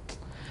கனெக்ட் ஆகுது.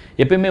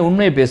 எப்பயுமே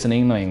உண்மையை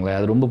பேசுனீங்கன்னு வைங்களேன்,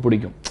 அது ரொம்ப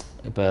பிடிக்கும்.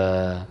 இப்போ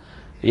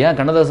ஏன்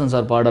கண்ணதாசன்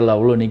சார் பாடல்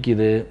அவ்வளோ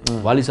நிற்கிது,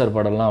 வாலி சார்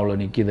பாடல்லாம் அவ்வளோ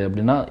நிற்கிது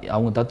அப்படின்னா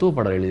அவங்க தத்துவ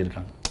பாடல்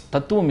எழுதியிருக்காங்க.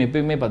 தத்துவம்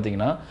எப்பயுமே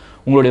பார்த்தீங்கன்னா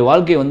உங்களுடைய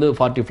வாழ்க்கை வந்து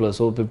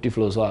 40+ஓ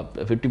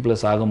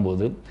 50+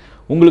 ஆகும்போது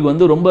உங்களுக்கு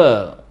வந்து ரொம்ப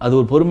அது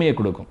ஒரு பொறுமையை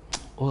கொடுக்கும்.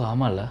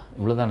 ஆமாம் இல்லை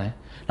இவ்வளோதானே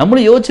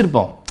நம்மளும்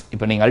யோசிச்சிருப்போம்.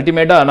 இப்போ நீங்கள்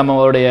அல்டிமேட்டாக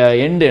நம்மளுடைய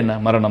எண்டு என்ன,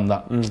 மரணம்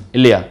தான்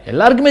இல்லையா,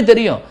 எல்லாருக்குமே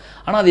தெரியும்.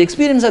 ஆனால் அது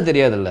எக்ஸ்பீரியன்ஸாக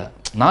தெரியாதுல்ல.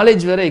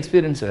 நாலேஜ் வேறு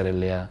எக்ஸ்பீரியன்ஸ் வேறு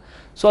இல்லையா.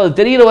 ஸோ அது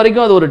தெரிகிற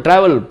வரைக்கும் அது ஒரு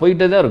ட்ராவல்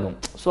போயிட்டே தான் இருக்கும்.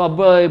 ஸோ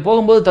அப்போ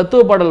போகும்போது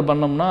தத்துவ பாடல்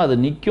பண்ணோம்னா அது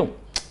நிற்கும்.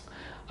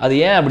 அது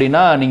ஏன்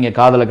அப்படின்னா நீங்கள்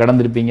காதலை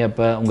கடந்திருப்பீங்க,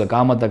 இப்போ உங்கள்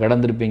காமத்தை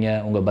கடந்திருப்பீங்க,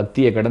 உங்கள்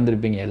பக்தியை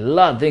கடந்திருப்பீங்க,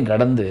 எல்லாத்தையும்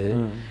கடந்து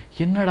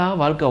என்னடா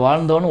வாழ்க்கை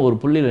வாழ்ந்தோன்னு ஒரு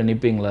புள்ளியில்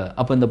நிற்பீங்களே.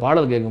 அப்போ இந்த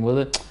பாடல்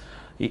கேட்கும்போது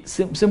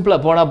சிம்பிளாக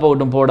போனா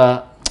போகட்டும் போடா,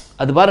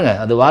 அது பாருங்கள்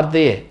அது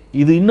வார்த்தையே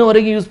இது இன்ன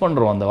வரைக்கும் யூஸ்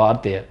பண்ணுறோம் அந்த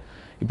வார்த்தையை.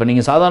 இப்போ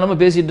நீங்கள் சாதாரணமாக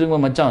பேசிகிட்டு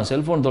இருக்கும்போது மச்சான்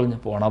செல்ஃபோன் தொலைஞ்சு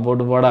போனா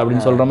போட்டு போடா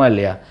அப்படின்னு சொல்கிறோமா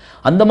இல்லையா.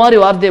 அந்த மாதிரி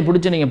வார்த்தையை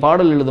பிடிச்சி நீங்கள்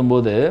பாடல்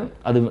எழுதும்போது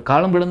அது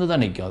காலம் கிடந்து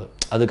தான் நிற்கும்.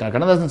 அது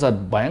கண்ணதாசன் சார்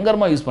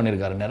பயங்கரமாக யூஸ்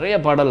பண்ணியிருக்காரு நிறைய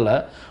பாடலில்.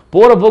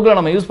 போகிற போக்கில்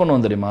நம்ம யூஸ்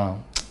பண்ணுவோம் தெரியுமா,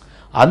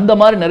 அந்த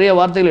மாதிரி நிறைய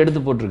வார்த்தைகள்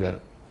எடுத்து போட்டிருக்காரு.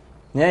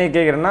 ஏன்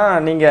கேட்குறேன்னா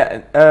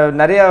நீங்கள்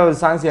நிறைய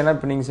சாங்ஸ் ஏன்னா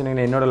இப்போ நீங்கள்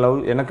சொன்னீங்க என்னோட லவ்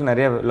எனக்கு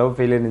நிறைய லவ்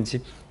ஃபெயிலியர் இருந்துச்சு.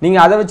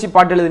 நீங்கள் அதை வச்சு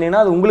பாட்டு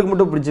எழுதுனீங்கன்னா அது உங்களுக்கு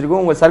மட்டும்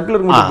பிடிச்சிருக்கும், உங்கள்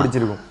சர்க்குலருக்கு மட்டும்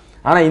பிடிச்சிருக்கும்.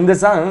 ஆனால் இந்த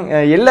சாங்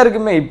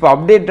எல்லாருக்குமே இப்போ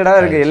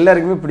அப்டேட்டடாக இருக்குது,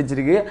 எல்லாருக்குமே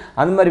பிடிச்சிருக்கு.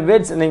 அந்த மாதிரி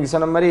வேர்ட்ஸ் நீங்கள்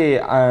சொன்ன மாதிரி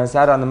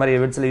சார் அந்த மாதிரி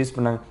வேர்ட்ஸில் யூஸ்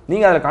பண்ணாங்க.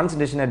 நீங்கள் அதில்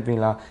கான்சன்ட்ரேஷனாக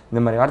இருப்பீங்களா?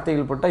 இந்த மாதிரி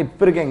வார்த்தைகள் போட்டால்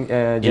இப்போ இருக்க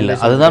இல்லை,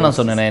 அதுதான் நான்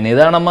சொன்னேன்.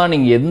 நிதானமாக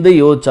நீங்கள் எந்த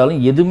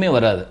யோசிச்சாலும் எதுவுமே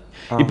வராது.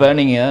 இப்போ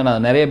நீங்கள்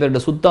நான் நிறைய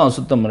பேர்கிட்ட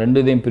சுத்தம்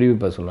ரெண்டு இதையும்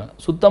பிரிவு சொல்லுவேன்.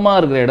 சுத்தமாக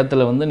இருக்கிற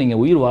இடத்துல வந்து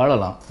நீங்கள் உயிர்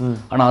வாழலாம்,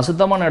 ஆனால்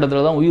அசுத்தமான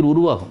இடத்துல தான் உயிர்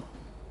உருவாகும்.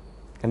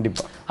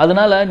 கண்டிப்பாக.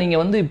 அதனால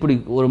நீங்கள் வந்து இப்படி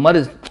ஒரு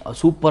மாதிரி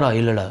சூப்பராக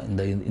இல்லைடா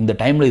இந்த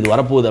டைமில் இது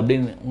வரப்போகுது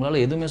அப்படின்னு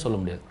உங்களால் எதுவுமே சொல்ல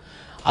முடியாது.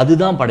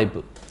 அதுதான் படைப்பு.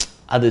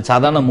 அது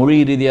சாதாரண மொழி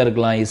ரீதியாக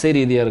இருக்கலாம், இசை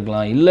ரீதியாக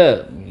இருக்கலாம், இல்லை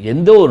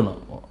எந்த ஒரு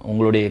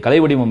உங்களுடைய கலை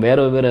வடிவம்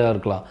வேறாக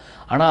இருக்கலாம்.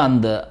 ஆனால்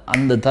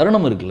அந்த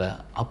தருணம் இருக்குல்ல,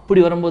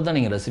 அப்படி வரும்போது தான்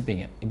நீங்கள்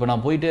ரசிப்பீங்க. இப்போ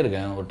நான் போயிட்டே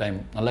இருக்கேன், ஒரு டைம்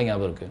நல்லா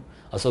ஞாபகம் இருக்குது,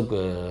 அசோக்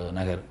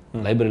நகர்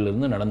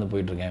லைப்ரரியிலேருந்து நடந்து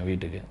போயிட்டுருக்கேன்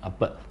வீட்டுக்கு.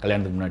 அப்போ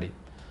கல்யாணத்துக்கு முன்னாடி,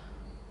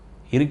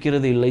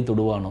 இருக்கிறது இல்லை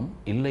தொடுவானம்,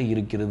 இல்லை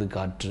இருக்கிறது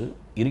காற்று,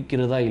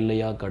 இருக்கிறதா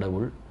இல்லையா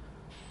கடவுள்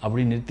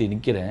அப்படின்னு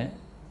நிற்கிறேன்.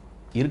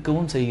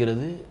 இருக்கவும்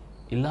செய்கிறது,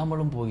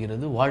 இல்லாமலும்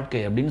போகிறது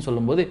வாழ்க்கை அப்படின்னு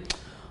சொல்லும்போது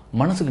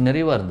மனசுக்கு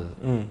நிறைவாக இருந்தது.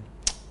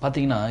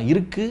 பார்த்தீங்கன்னா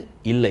இருக்கு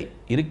இல்லை,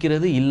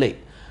 இருக்கிறது இல்லை,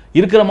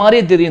 இருக்கிற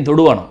மாதிரியே தெரியும்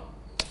தொடுவானம்,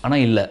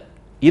 ஆனால் இல்லை,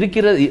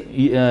 இருக்கிறது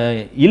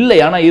இல்லை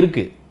ஆனால்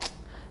இருக்கு,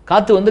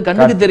 காற்று வந்து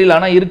கண்ணுக்கு தெரியல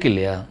ஆனால் இருக்கு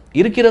இல்லையா,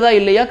 இருக்கிறதா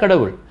இல்லையா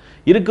கடவுள்,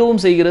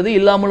 இருக்கவும் செய்கிறது,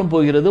 இல்லாமலும்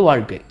போகிறது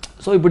வாழ்க்கை.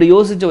 ஸோ இப்படி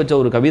யோசிச்சு வச்ச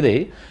ஒரு கவிதை.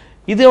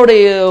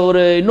 இதோடைய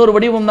ஒரு இன்னொரு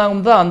வடிவம்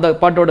தான் அந்த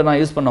பாட்டோட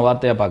நான் யூஸ் பண்ண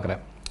வார்த்தையாக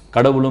பார்க்குறேன்.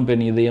 கடவுளும்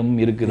பெண் இதயம்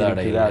இருக்குதா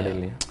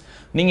இல்லையா.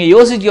 நீங்கள்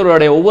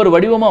யோசிக்கிறோடைய ஒவ்வொரு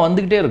வடிவமாக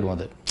வந்துக்கிட்டே இருக்கும்.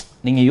 அது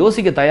நீங்கள்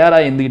யோசிக்க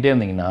தயாராக இருந்துக்கிட்டே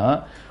இருந்தீங்கன்னா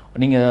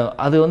நீங்கள்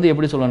அது வந்து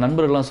எப்படி சொல்லுவாங்க,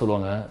 நண்பர்கள்லாம்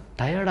சொல்லுவாங்க,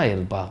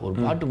 டயர்டாயிருப்பா ஒரு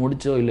பாட்டு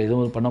முடிச்சோ இல்லை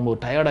எதுவும் பண்ணும்போது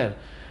டயர்டாயிரு.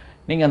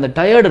 நீங்கள் அந்த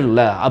டயர்டு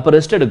இல்லை, அப்போ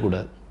ரெஸ்ட்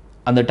எடுக்கக்கூடாது.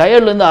 அந்த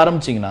டயர்ட்லேருந்து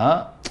ஆரம்பிச்சிங்கன்னா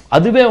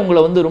அதுவே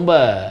உங்களை வந்து ரொம்ப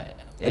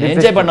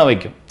என்ஜாய் பண்ண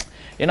வைக்கும்.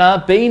 ஏன்னா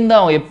பெயின்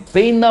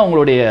தான்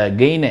உங்களுடைய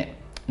கெயினே.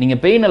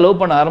 நீங்கள் பெயினை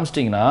லவ் பண்ண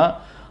ஆரம்பிச்சிட்டிங்கன்னா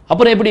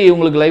அப்புறம் எப்படி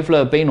உங்களுக்கு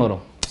லைஃப்பில் பெயின்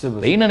வரும்?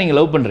 பெயினை நீங்கள்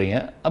லவ் பண்ணுறீங்க,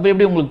 அப்போ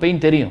எப்படி உங்களுக்கு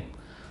பெயின் தெரியும்?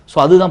 ஸோ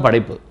அதுதான்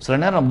படைப்பு. சில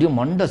நேரம் அப்படியே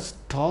மண்டை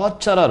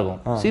டார்ச்சராக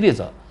இருக்கும்,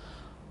 சீரியஸாக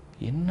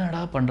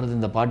என்னடா பண்ணுறது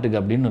இந்த பாட்டுக்கு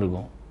அப்படின்னு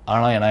இருக்கும்.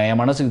 ஆனால் என்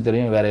மனசுக்கு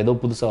தெரியும் வேறு ஏதோ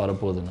புதுசாக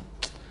வரப்போகுதுன்னு.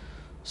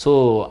 ஸோ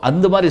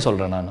அந்த மாதிரி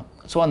சொல்கிறேன் நான்.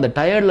 ஸோ அந்த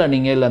டயர்டில்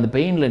நீங்கள் இல்லை அந்த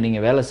பெயினில்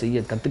நீங்கள் வேலை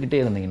செய்ய கற்றுக்கிட்டே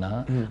இருந்தீங்கன்னா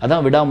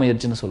அதான்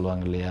விடாமுயற்சின்னு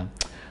சொல்லுவாங்க இல்லையா.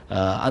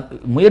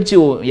 முயற்சி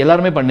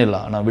எல்லாருமே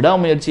பண்ணிடலாம், ஆனால்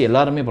விடாமுயற்சி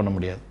எல்லாருமே பண்ண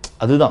முடியாது.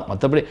 அதுதான்.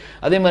 மற்றபடி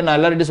அதே மாதிரி நான்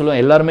எல்லார்கிட்டையும்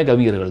சொல்லுவேன், எல்லாருமே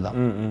கவிஞர்கள் தான்.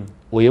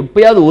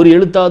 எப்பயாவது ஒரு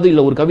எழுத்தாவது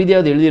இல்லை ஒரு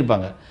கவிதையாவது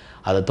எழுதியிருப்பாங்க.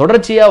 அதை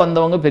தொடர்ச்சியாக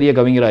வந்தவங்க பெரிய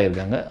கவிஞராக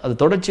இருக்காங்க, அதை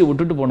தொடர்ச்சியை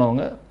விட்டுட்டு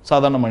போனவங்க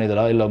சாதாரண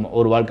மனிதராக இல்லை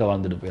ஒரு வாழ்க்கை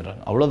வாழ்ந்துட்டு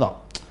போயிடுறாங்க, அவ்வளோதான்.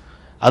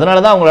 அதனால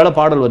தான் அவங்களால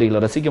பாடல்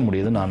வரிகளை ரசிக்க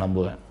முடியுதுன்னு நான்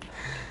நம்புவேன்.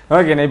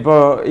 ஓகேண்ணா, இப்போ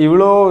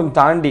இவ்வளோ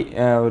தாண்டி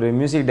ஒரு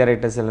மியூசிக்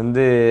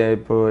டைரக்டர்ஸ்லேருந்து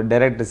இப்போ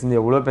டைரக்டர்ஸ்லேருந்து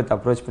எவ்வளோ பேர்த்து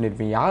அப்ரோச்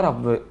பண்ணியிருப்பீங்க. யார்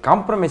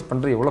காம்ப்ரமைஸ்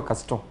பண்ணுறது எவ்வளோ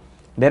கஷ்டம்?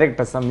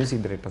 டைரக்டர்ஸ் தான்,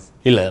 மியூசிக் டைரக்டர்ஸ்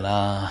இல்லை.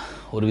 நான்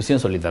ஒரு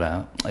விஷயம் சொல்லித்தரேன்,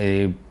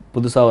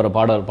 புதுசாக வர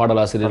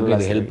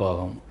பாடலாசிரியர்களுக்கு இது ஹெல்ப்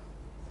ஆகும்.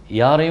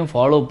 யாரையும்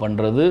ஃபாலோ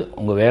பண்ணுறது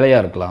உங்கள்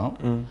வேலையாக இருக்கலாம்,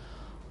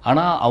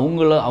 ஆனால்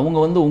அவங்க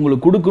வந்து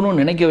உங்களுக்கு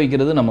கொடுக்கணும்னு நினைக்க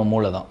வைக்கிறது நம்ம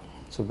மூளை தான்.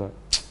 சூப்பர்,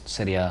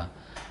 சரியா?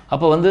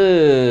 அப்போ வந்து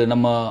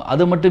நம்ம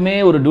அதை மட்டுமே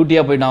ஒரு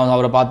டியூட்டியாக போய் நான்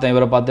அவரை பார்த்தேன்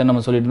இவரை பார்த்தேன்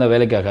நம்ம சொல்லிட்டு இருந்தால்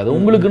வேலைக்காகாது.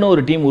 உங்களுக்குன்னு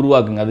ஒரு டீம்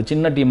உருவாக்குங்க, அது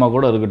சின்ன டீமாக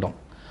கூட இருக்கட்டும்.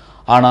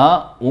 ஆனால்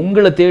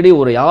உங்களை தேடி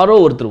யாரோ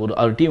ஒருத்தர்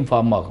ஒரு டீம்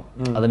ஃபார்ம் ஆகும்.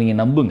 அதை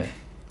நீங்கள் நம்புங்க.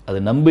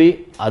 அதை நம்பி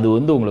அது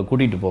வந்து உங்களை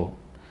கூட்டிகிட்டு போகும்.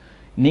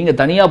 நீங்கள்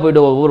தனியாக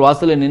போய்ட்டு ஒவ்வொரு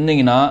வாசலில்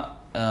நின்னீங்கன்னா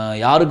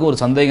யாருக்கும் ஒரு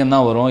சந்தேகம்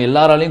தான் வரும்,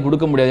 எல்லாராலையும்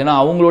கொடுக்க முடியாது. ஏன்னா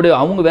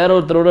அவங்க வேற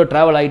ஒருத்தரோட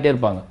ட்ராவல் ஆகிட்டே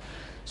இருப்பாங்க.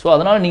 ஸோ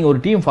அதனால் நீங்கள் ஒரு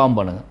டீம் ஃபார்ம்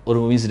பண்ணுங்கள், ஒரு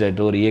மியூசிக்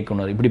டைரக்டர், ஒரு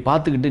இயக்குனர், இப்படி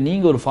பார்த்துக்கிட்டு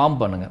நீங்கள் ஒரு ஃபார்ம்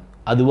பண்ணுங்கள்.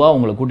 அதுவாக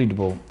உங்களை கூட்டிகிட்டு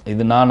போகும்.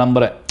 இது நான்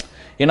நம்புகிறேன்.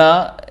 ஏன்னா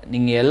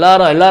நீங்கள்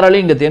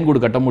எல்லாராலையும் இங்கே தேன்கூடு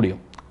கட்ட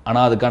முடியும்,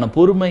 ஆனால் அதுக்கான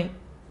பொறுமை,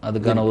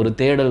 அதுக்கான ஒரு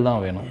தேடல்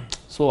தான் வேணும்.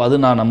 ஸோ அது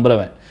நான்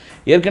நம்புறேன்.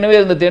 ஏற்கனவே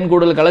இந்த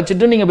தேன்கூடல்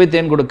கலைச்சிட்டு நீங்கள் போய்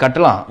தேன்கூடு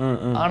கட்டலாம்,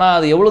 ஆனால்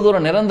அது எவ்வளோ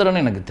தூரம்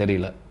நிரந்தரம்னு எனக்கு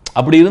தெரியல.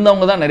 அப்படி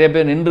இருந்தவங்க தான் நிறைய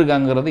பேர்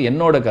நின்றுருக்காங்கிறது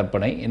என்னோட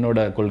கற்பனை, என்னோட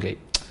கொள்கை.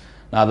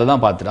 நான் அதை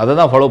தான் பார்த்துட்டு அதை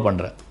தான் ஃபாலோ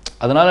பண்ணுறேன்.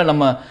 அதனால்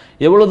நம்ம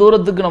எவ்வளோ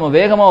தூரத்துக்கு நம்ம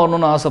வேகமாக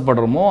வரணும்னு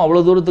ஆசைப்படுறோமோ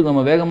அவ்வளோ தூரத்துக்கு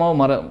நம்ம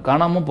வேகமாக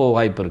காணாமல் போக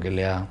வாய்ப்பு இருக்குது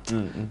இல்லையா.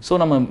 ஸோ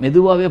நம்ம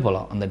மெதுவாகவே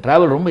போகலாம், அந்த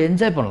ட்ராவல் ரொம்ப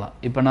என்ஜாய் பண்ணலாம்.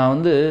 இப்போ நான்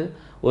வந்து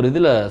ஒரு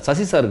இதில்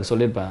சசி சாருக்கு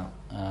சொல்லியிருப்பேன்,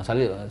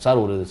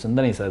 சார் ஒரு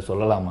சிந்தனை சார்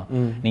சொல்லலாமா,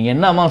 நீங்கள்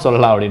என்னம்மா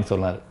சொல்லலாம் அப்படின்னு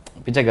சொன்னார்.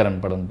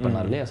 பிச்சைக்காரன் படம்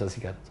பண்ணார் இல்லையா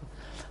சசிகார்.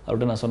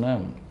 அவர்கிட்ட நான்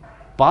சொன்னேன்,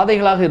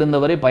 பாதைகளாக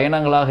இருந்தவரை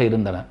பயணங்களாக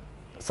இருந்தன,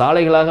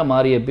 சாலைகளாக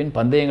மாறிய பின்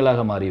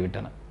பந்தயங்களாக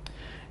மாறிவிட்டன.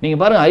 நீங்கள்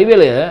பாருங்கள்,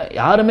 ஹைவேல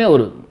யாருமே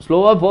ஒரு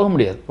ஸ்லோவாக போக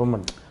முடியாது.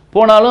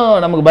 போனாலும்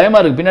நமக்கு பயமாக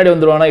இருக்குது, பின்னாடி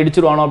வந்துடுவானா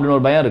இடிச்சிருவானோ அப்படின்னு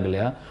ஒரு பயம் இருக்கு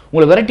இல்லையா.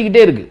 உங்களை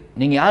விரட்டிக்கிட்டே இருக்குது.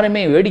 நீங்கள்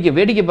யாருமே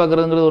வேடிக்கை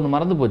பார்க்குறதுங்கிறது ஒன்று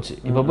மறந்து போச்சு.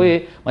 இப்போ போய்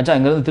மச்சான்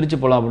இங்கேருந்து திருச்சி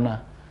போகலாம் அப்படின்னா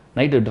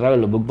நைட்டு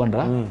ட்ராவலில் புக்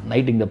பண்ணுறா,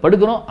 நைட்டு இங்கே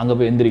படுக்கிறோம், அங்கே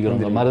போய்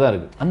எந்திரிக்கிறோங்கிற மாதிரி தான்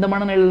இருக்குது. அந்த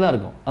மனநிலையில் தான்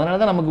இருக்கும். அதனால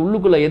தான் நமக்கு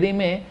உள்ளுக்குள்ளே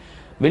எதையுமே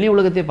வெளி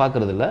உலகத்தையும்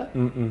பார்க்கறது இல்லை,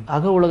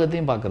 அக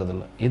உலகத்தையும் பார்க்கறது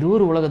இல்லை, ஏதோ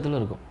ஒரு உலகத்தில்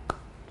இருக்கும்.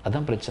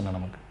 அதுதான் பிரச்சனை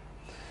நமக்கு.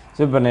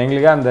 சூப்பர்.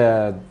 எங்களுக்கு அந்த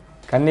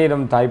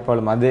கண்ணீரும்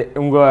தாய்ப்பாலும் அது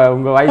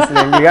உங்கள்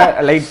வாய்ஸில்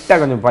எங்களுக்கு லைட்டாக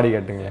கொஞ்சம் பாடி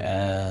காட்டுங்க.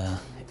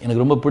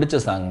 எனக்கு ரொம்ப பிடிச்ச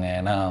சாங்.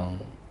 ஏன்னா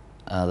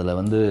அதில்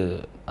வந்து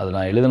அது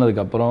நான்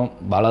எழுதினதுக்கப்புறம்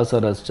பாலா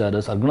சார் ரசிச்சார்,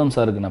 சர்க்குணம்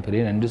சாருக்கு நான்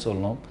பெரிய நன்றி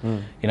சொல்லணும்.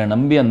 என்னை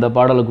நம்பி அந்த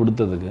பாடலை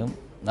கொடுத்ததுக்கு.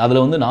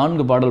 அதில் வந்து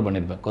 4 பாடல்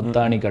பண்ணியிருப்பேன்.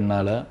 கொத்தாணி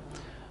கண்ணால்,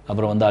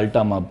 அப்புறம் வந்து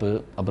அல்டா மாப்பு,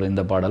 அப்புறம்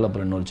இந்த பாடல்,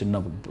 அப்புறம் இன்னொரு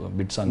சின்ன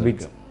பிட் சாங்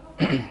இருக்கு.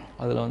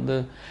 அதில் வந்து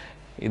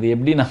இது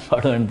எப்படி நான்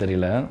பாடுவேன்னு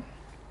தெரியல.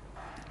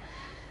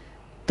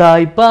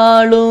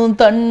 தாய்ப்பாலும்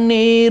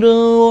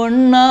தண்ணீரும்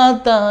ஒன்னா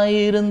தான்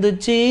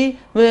இருந்துச்சு,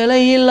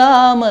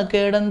 விலையில்லாம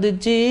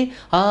கிடந்துச்சு,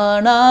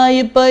 ஆனா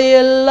இப்ப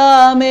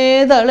எல்லாமே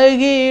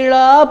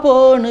தலைகீழா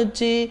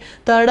போனுச்சு,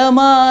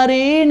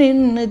 தடமாறி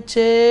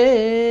நின்னுச்சே.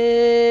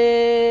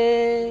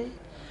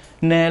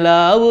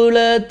 நிலாவுல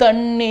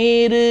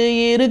தண்ணீர்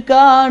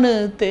இருக்கான்னு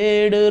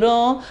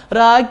தேடுறோம்,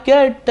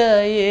 ராக்கெட்ட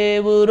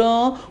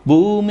ஏவுறோம்,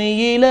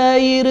 பூமியில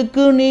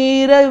இருக்கு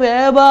நீரை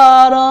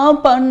வியாபாரம்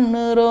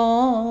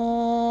பண்ணுறோம்.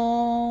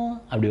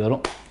 அப்படி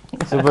வரும்.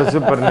 Super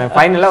super.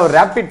 ஃபைனலாக ஒரு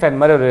ரேபிட் ஃபயர்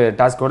மாதிரி ஒரு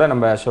டாஸ்கோட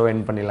நம்ம ஷோ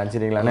எண்ட் பண்ணிடலாம்,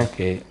 சரிங்களா?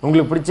 ஓகே.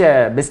 உங்களுக்கு பிடிச்ச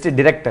பெஸ்ட்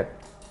டிரெக்டர்?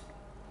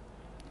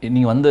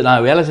 நீங்க வந்து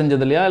நான் வேலை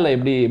செஞ்சதுலையா இல்லை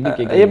எப்படி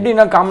கேட்க?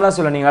 எப்படின்னா காமனாக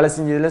சொல்லலாம், நீங்கள் வேலை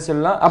செஞ்சதுல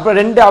சொல்லலாம். அப்புறம்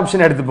 2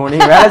 ஆப்ஷன் எடுத்துப்போம்.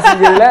 நீங்கள் வேலை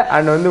செஞ்சதுல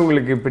அண்ட் வந்து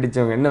உங்களுக்கு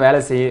பிடிச்சவங்க, இன்னும் வேலை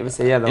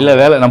செய்யாத. இல்லை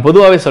வேலை நான்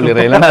பொதுவாகவே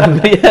சொல்லிடுறேன், இல்லைன்னா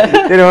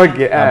சரி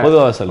ஓகே.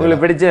 பொதுவாக சொல்லுங்கள்.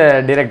 உங்களுக்கு பிடிச்ச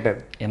டிரெக்டர்?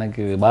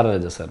 எனக்கு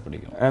பாரதிராஜா சார்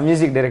பிடிக்கும்.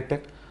 Music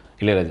director?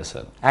 Ilaiyaraaja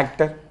sir.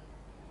 Actor?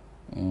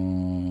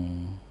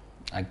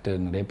 Actor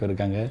நிறைய பேர்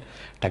இருக்காங்க,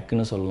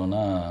 டக்குன்னு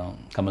சொல்லணும்னா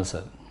கமல்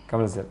சார்.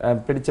 கமல் சார்.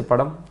 பிடிச்ச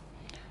படம்?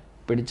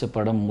 பிடிச்ச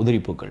படம்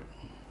உதிரிப்பூக்கள்.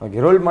 ஓகே.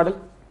 Role model?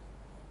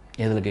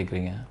 எதில்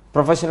கேட்குறீங்க?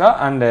 ப்ரொஃபஷனலாக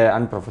அண்ட்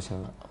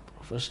அன்ப்ரொஃபஷனலாக?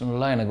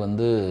 ப்ரொஃபஷனலாக எனக்கு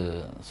வந்து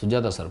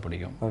சுஜாதா சார்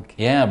பிடிக்கும். ஓகே.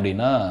 ஏன்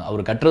அப்படின்னா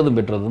அவர் கட்டுறதும்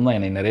பெற்றதும் தான்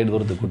என்னை நிறைய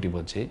தூரத்துக்கு கூட்டி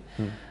போச்சு.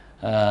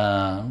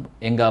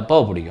 எங்கள்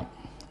அப்பாவை பிடிக்கும்.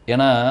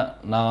 ஏன்னா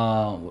நான்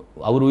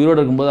அவர் உயிரோடு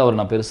இருக்கும்போது அவர்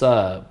நான்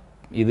பெருசாக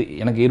இது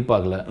எனக்கு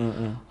ஈர்ப்பாகலை.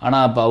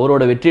 ஆனால் அப்போ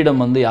அவரோட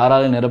வெற்றிடம் வந்து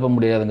யாராலையும் நிரப்ப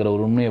முடியாதுங்கிற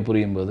ஒரு உண்மையை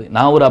புரியும் போது,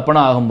 நான் ஒரு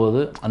அப்பனா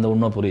ஆகும்போது அந்த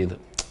உண்மை புரியுது.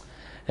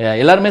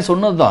 எல்லாருமே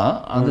சொன்னது தான்,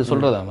 அது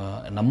சொல்கிறது.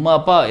 நம்ம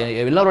அப்பா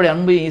எல்லாரோடைய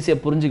அன்பையும்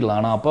ஈஸியாக புரிஞ்சுக்கலாம்,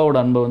 ஆனால் அப்பாவோட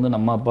அன்பை வந்து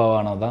நம்ம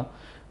அப்பாவானால் தான்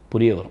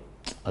புரிய வரும்.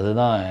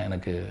 அதுதான்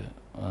எனக்கு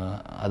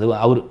அது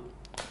அவர்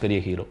பெரிய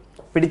ஹீரோ.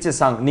 பிடிச்ச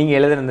சாங் நீங்கள்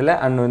எழுதுனதில்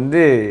அண்ட்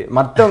வந்து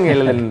மற்றவங்க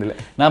எழுதுனதில்?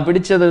 நான்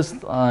பிடிச்சது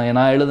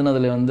நான்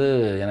எழுதுனதில் வந்து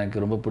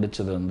எனக்கு ரொம்ப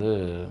பிடிச்சது வந்து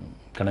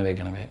கனவே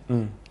கனவே.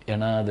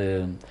 ஏன்னா அது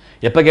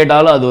எப்போ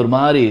கேட்டாலும் அது ஒரு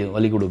மாதிரி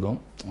வலி கொடுக்கும்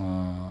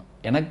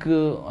எனக்கு.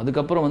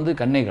 அதுக்கப்புறம் வந்து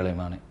கண்ணே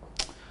கலைமானே.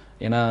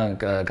 ஏன்னா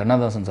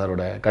கண்ணதாசன்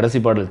சாரோட கடைசி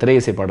பாடல்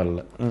திரையிசை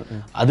பாடலில்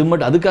அது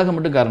மட்டும் அதுக்காக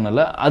மட்டும் காரணம்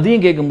இல்லை,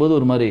 அதையும் கேட்கும்போது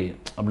ஒரு மாதிரி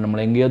அப்படி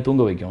நம்மளை எங்கேயோ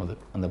தூங்க வைக்கும் அது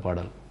அந்த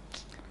பாடல்.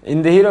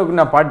 இந்த ஹீரோவுக்கு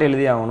நான் பாட்டு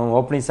எழுதி ஆகணும்,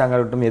 ஓப்பனிங் சாங்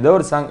ஆகட்டும், ஏதோ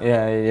ஒரு சாங்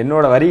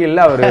என்னோட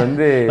வரிகளில் அவர்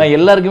வந்து நான்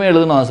எல்லாருக்குமே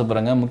எழுதணும்னு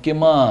ஆசைப்படுறேங்க.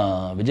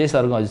 முக்கியமாக விஜய்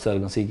சாருக்கும் அஜித்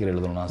சாருக்கும் சீக்கிரம்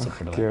எழுதணும்னு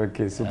ஆசைப்படுறேன்.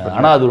 Okay super.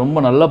 ஆனால் அது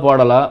ரொம்ப நல்ல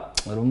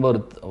பாடலாக ரொம்ப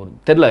ஒரு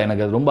தெரியல,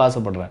 எனக்கு அது ரொம்ப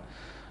ஆசைப்படுறேன்.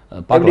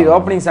 அப்படி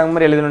ஓப்பனிங் சாங்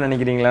மாதிரி எழுதணும்னு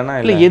நினைக்கிறீங்களான்னா?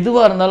 இல்லை,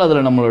 எதுவாக இருந்தாலும்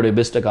அதில் நம்மளுடைய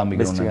பெஸ்ட்டை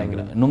காமிக்கணும்னு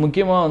நினைக்கிறேன். இன்னும்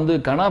முக்கியமாக வந்து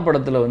கனா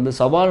படத்தில் வந்து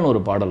சவால்னு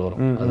ஒரு பாடல்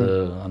வரும், அது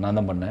நான்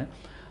தான் பண்ணேன்.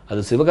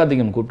 அது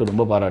சிவகார்த்திகேயன் கூப்பிட்டு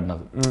ரொம்ப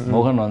பாராட்டினது.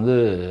 மோகன் வந்து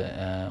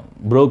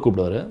ப்ரோ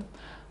கூப்பிடுவார்.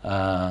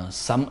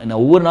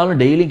 நான் ஒவ்வொரு நாளும்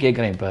டெய்லியும்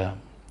கேட்குறேன், இப்போ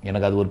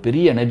எனக்கு அது ஒரு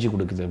பெரிய எனர்ஜி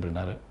கொடுக்குது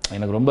அப்படின்னாரு.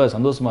 எனக்கு ரொம்ப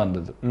சந்தோஷமாக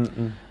இருந்தது.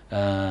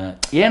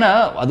 ஏன்னா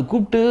அது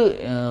கூப்பிட்டு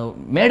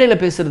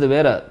மேடையில் பேசுகிறது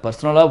வேற,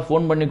 பர்சனலாக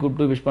ஃபோன் பண்ணி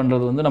கூப்பிட்டு விஷ்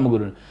பண்ணுறது வந்து நமக்கு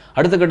ஒரு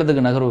அடுத்த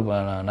கட்டத்துக்கு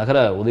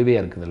நகர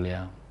உதவியாக இருக்குது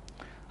இல்லையா?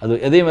 அது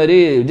அதே மாதிரி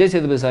விஜய்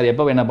சேதுபதி சார்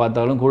எப்போ என்ன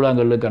பார்த்தாலும்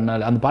கூழாங்கல்லு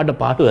கண்ணால் அந்த பாட்டை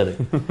பாடுவார்.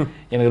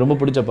 எனக்கு ரொம்ப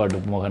பிடிச்ச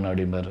பாட்டு மோகன்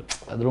அப்படிம்பாரு.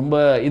 அது ரொம்ப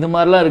இது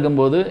மாதிரிலாம்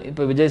இருக்கும்போது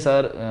இப்போ விஜய்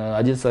சார்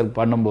அஜித் சார்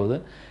பாடும்போது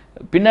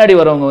பின்னாடி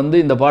வரவங்க வந்து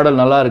இந்த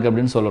பாடல் நல்லா இருக்குது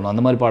அப்படின்னு சொல்லணும்.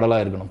 அந்த மாதிரி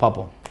பாடலாக இருக்கணும்,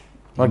 பார்ப்போம்.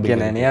 Okay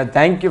Anna,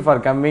 thank you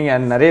for coming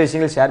and நிறைய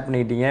விஷயங்கள் ஷேர்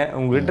பண்ணிக்கிட்டீங்க.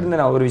 உங்கள்கிட்ட இருந்து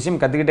நான் ஒரு விஷயம்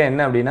கற்றுக்கிட்டேன்.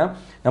 என்ன அப்படின்னா,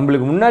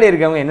 நம்மளுக்கு முன்னாடி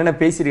இருக்கவங்க என்னென்ன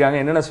பேசியிருக்காங்க,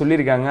 என்னென்ன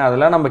சொல்லியிருக்காங்க,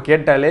 அதெல்லாம் நம்ம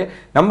கேட்டாலே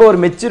நம்ம ஒரு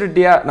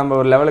மெச்சூரிட்டியாக நம்ம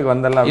ஒரு லெவலுக்கு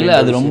வந்துடலாம். இல்லை,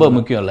 அது ரொம்ப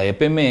முக்கியம் இல்லை.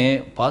 எப்பயுமே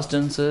past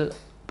tens,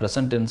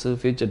 present tens,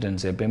 future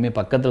tense எப்பயுமே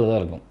பக்கத்தில்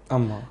தான் இருக்கும்.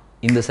 ஆமாம்.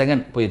 இந்த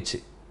செகண்ட் போயிடுச்சு,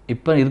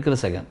 இப்போ இருக்கிற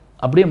செகண்ட்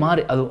அப்படியே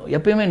மாறி அது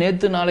எப்பயுமே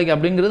நேற்று நாளைக்கு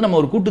அப்படிங்கிறது நம்ம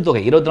ஒரு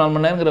கூட்டுத்தொகை 24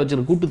 மணி நேரங்கிற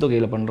வச்சு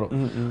கூட்டுத்தொகையில் பண்ணுறோம்.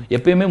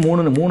 எப்பயுமே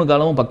மூணு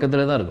காலமும்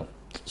பக்கத்தில் தான் இருக்கும்.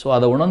 ஸோ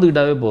அதை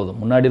உணர்ந்துக்கிட்டாவே போதும்.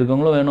 முன்னாடி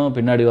இருக்கவங்களும் வேணும்,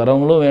 பின்னாடி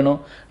வரவங்களும் வேணும்,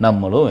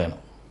 நம்மளும்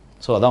வேணும்.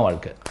 ஸோ அதான்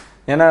வாழ்க்கை.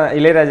 ஏன்னா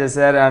இளையராஜா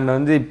சார் அண்ட்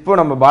வந்து இப்போ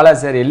நம்ம பாலா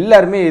சார்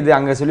எல்லாருமே இது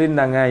அங்கே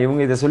சொல்லியிருந்தாங்க,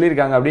 இவங்க இதை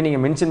சொல்லியிருக்காங்க அப்படின்னு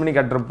நீங்கள் மென்ஷன் பண்ணி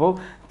கட்டுறப்போ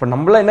இப்போ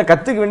நம்மளாம் என்ன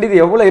கற்றுக்க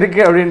வேண்டியது எவ்வளோ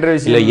இருக்குது அப்படின்ற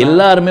விஷயம். இல்லை,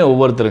 எல்லாருமே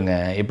ஒவ்வொருத்தருங்க.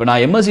 இப்போ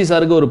நான் எம்எஸ்சி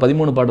சாருக்கு ஒரு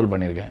 13 பாடல்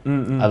பண்ணியிருக்கேன்.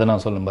 அதை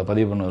நான் சொல்ல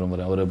பதிவு பண்ண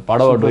விரும்புகிறேன். ஒரு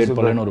படம் டுவேட்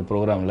பல்லன்னு ஒரு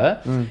ப்ரோக்ராமில்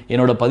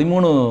என்னோட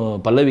 13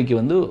 பல்லவிக்கு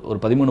வந்து ஒரு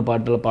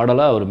 13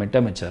 பாடலாக அவர்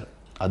மெட்டமைச்சார்.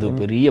 அது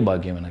பெரிய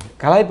பாக்கியம் எனக்கு.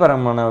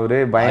 கலாய்பரமான ஒரு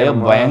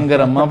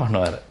பயங்கரமாக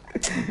பண்ணுவார்,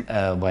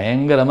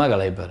 பயங்கரமாக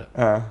கலாய்ப்பார்.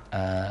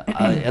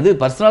 அது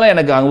பர்சனலாக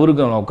எனக்கு அங்கே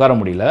ஊருக்கு உட்கார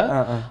முடியல.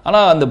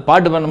 ஆனால் அந்த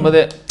பாட்டு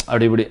பண்ணும்போதே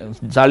அப்படி இப்படி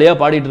ஜாலியாக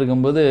பாடிட்டு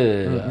இருக்கும்போது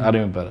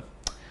ஆரம்பிப்பார்.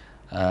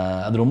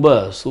 அது ரொம்ப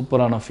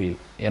சூப்பரான ஃபீல்.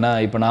 ஏன்னா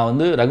இப்போ நான்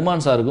வந்து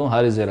ரகுமான் சாருக்கும்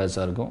ஹாரிஸ் ஜெயராஜ்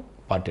சாருக்கும்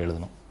பாட்டு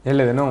எழுதணும்.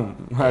 எழுதணும்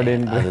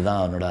அப்படின்னு. அதுதான்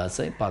அவனோட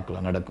ஆசை.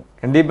 பார்க்கலாம், நடக்கும்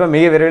கண்டிப்பா.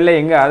 மிக விரைவில்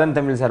எங்க ஆதன்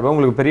தமிழ் சார்பாக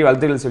உங்களுக்கு பெரிய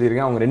வாழ்த்துக்கள்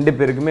சொல்லியிருக்கேன். அவங்க 2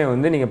 பேருக்குமே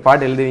வந்து நீங்க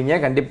பாட்டு எழுதுவீங்க,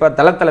 கண்டிப்பா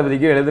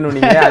தளபதிக்கும் எழுதணும்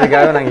நீங்க.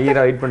 அதுக்காக நாங்க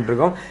ஈரா வெயிட் பண்ணிட்டு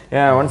இருக்கோம்.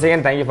 Once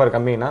again thank you for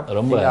கம்மிங்னா.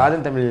 ரொம்ப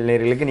ஆதன் தமிழ்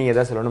நேயர்களுக்கு நீங்க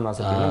ஏதாவது சொல்லணும்னு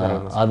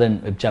ஆசைப்படுறீங்க? ஆதன்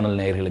வெப் சேனல்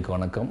நேயர்களுக்கு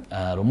வணக்கம்.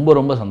 ரொம்ப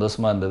ரொம்ப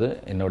சந்தோஷமா இருந்தது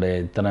என்னுடைய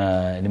இத்தனை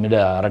நிமிட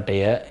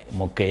அரட்டைய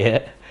மொக்கைய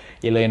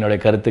இல்லை என்னுடைய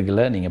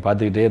கருத்துக்களை நீங்கள்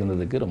பார்த்துக்கிட்டே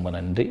இருந்ததுக்கு ரொம்ப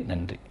நன்றி.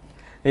 நன்றி.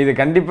 இது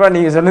கண்டிப்பா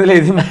நீங்க சொன்னதுல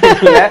எதுவுமே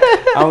இல்லை.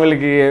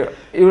 அவங்களுக்கு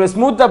இவ்வளோ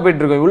ஸ்மூத்தாக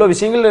போயிட்டு இருக்கும். இவ்வளோ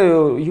விஷயங்கள்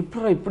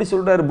இப்படி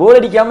சொல்றாரு, போர்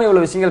அடிக்காம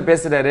இவ்வளோ விஷயங்கள்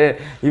பேசுறாரு,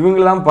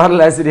 இவங்கெல்லாம்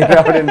பாடல் ஆசிரியர்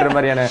அப்படின்ற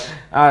மாதிரியான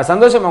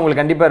சந்தோஷம்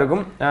அவங்களுக்கு கண்டிப்பா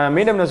இருக்கும்.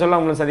 மீண்டும் நான்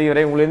சொல்ல உங்களுக்கு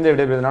சந்திக்கிறேன். உங்களிருந்து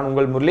விடைபெறுவது நான்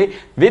உங்கள் முரளி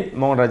வித்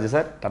மோகன்ராஜ்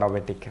சார். டடா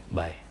பை, டேக் கேர்.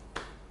 பாய்.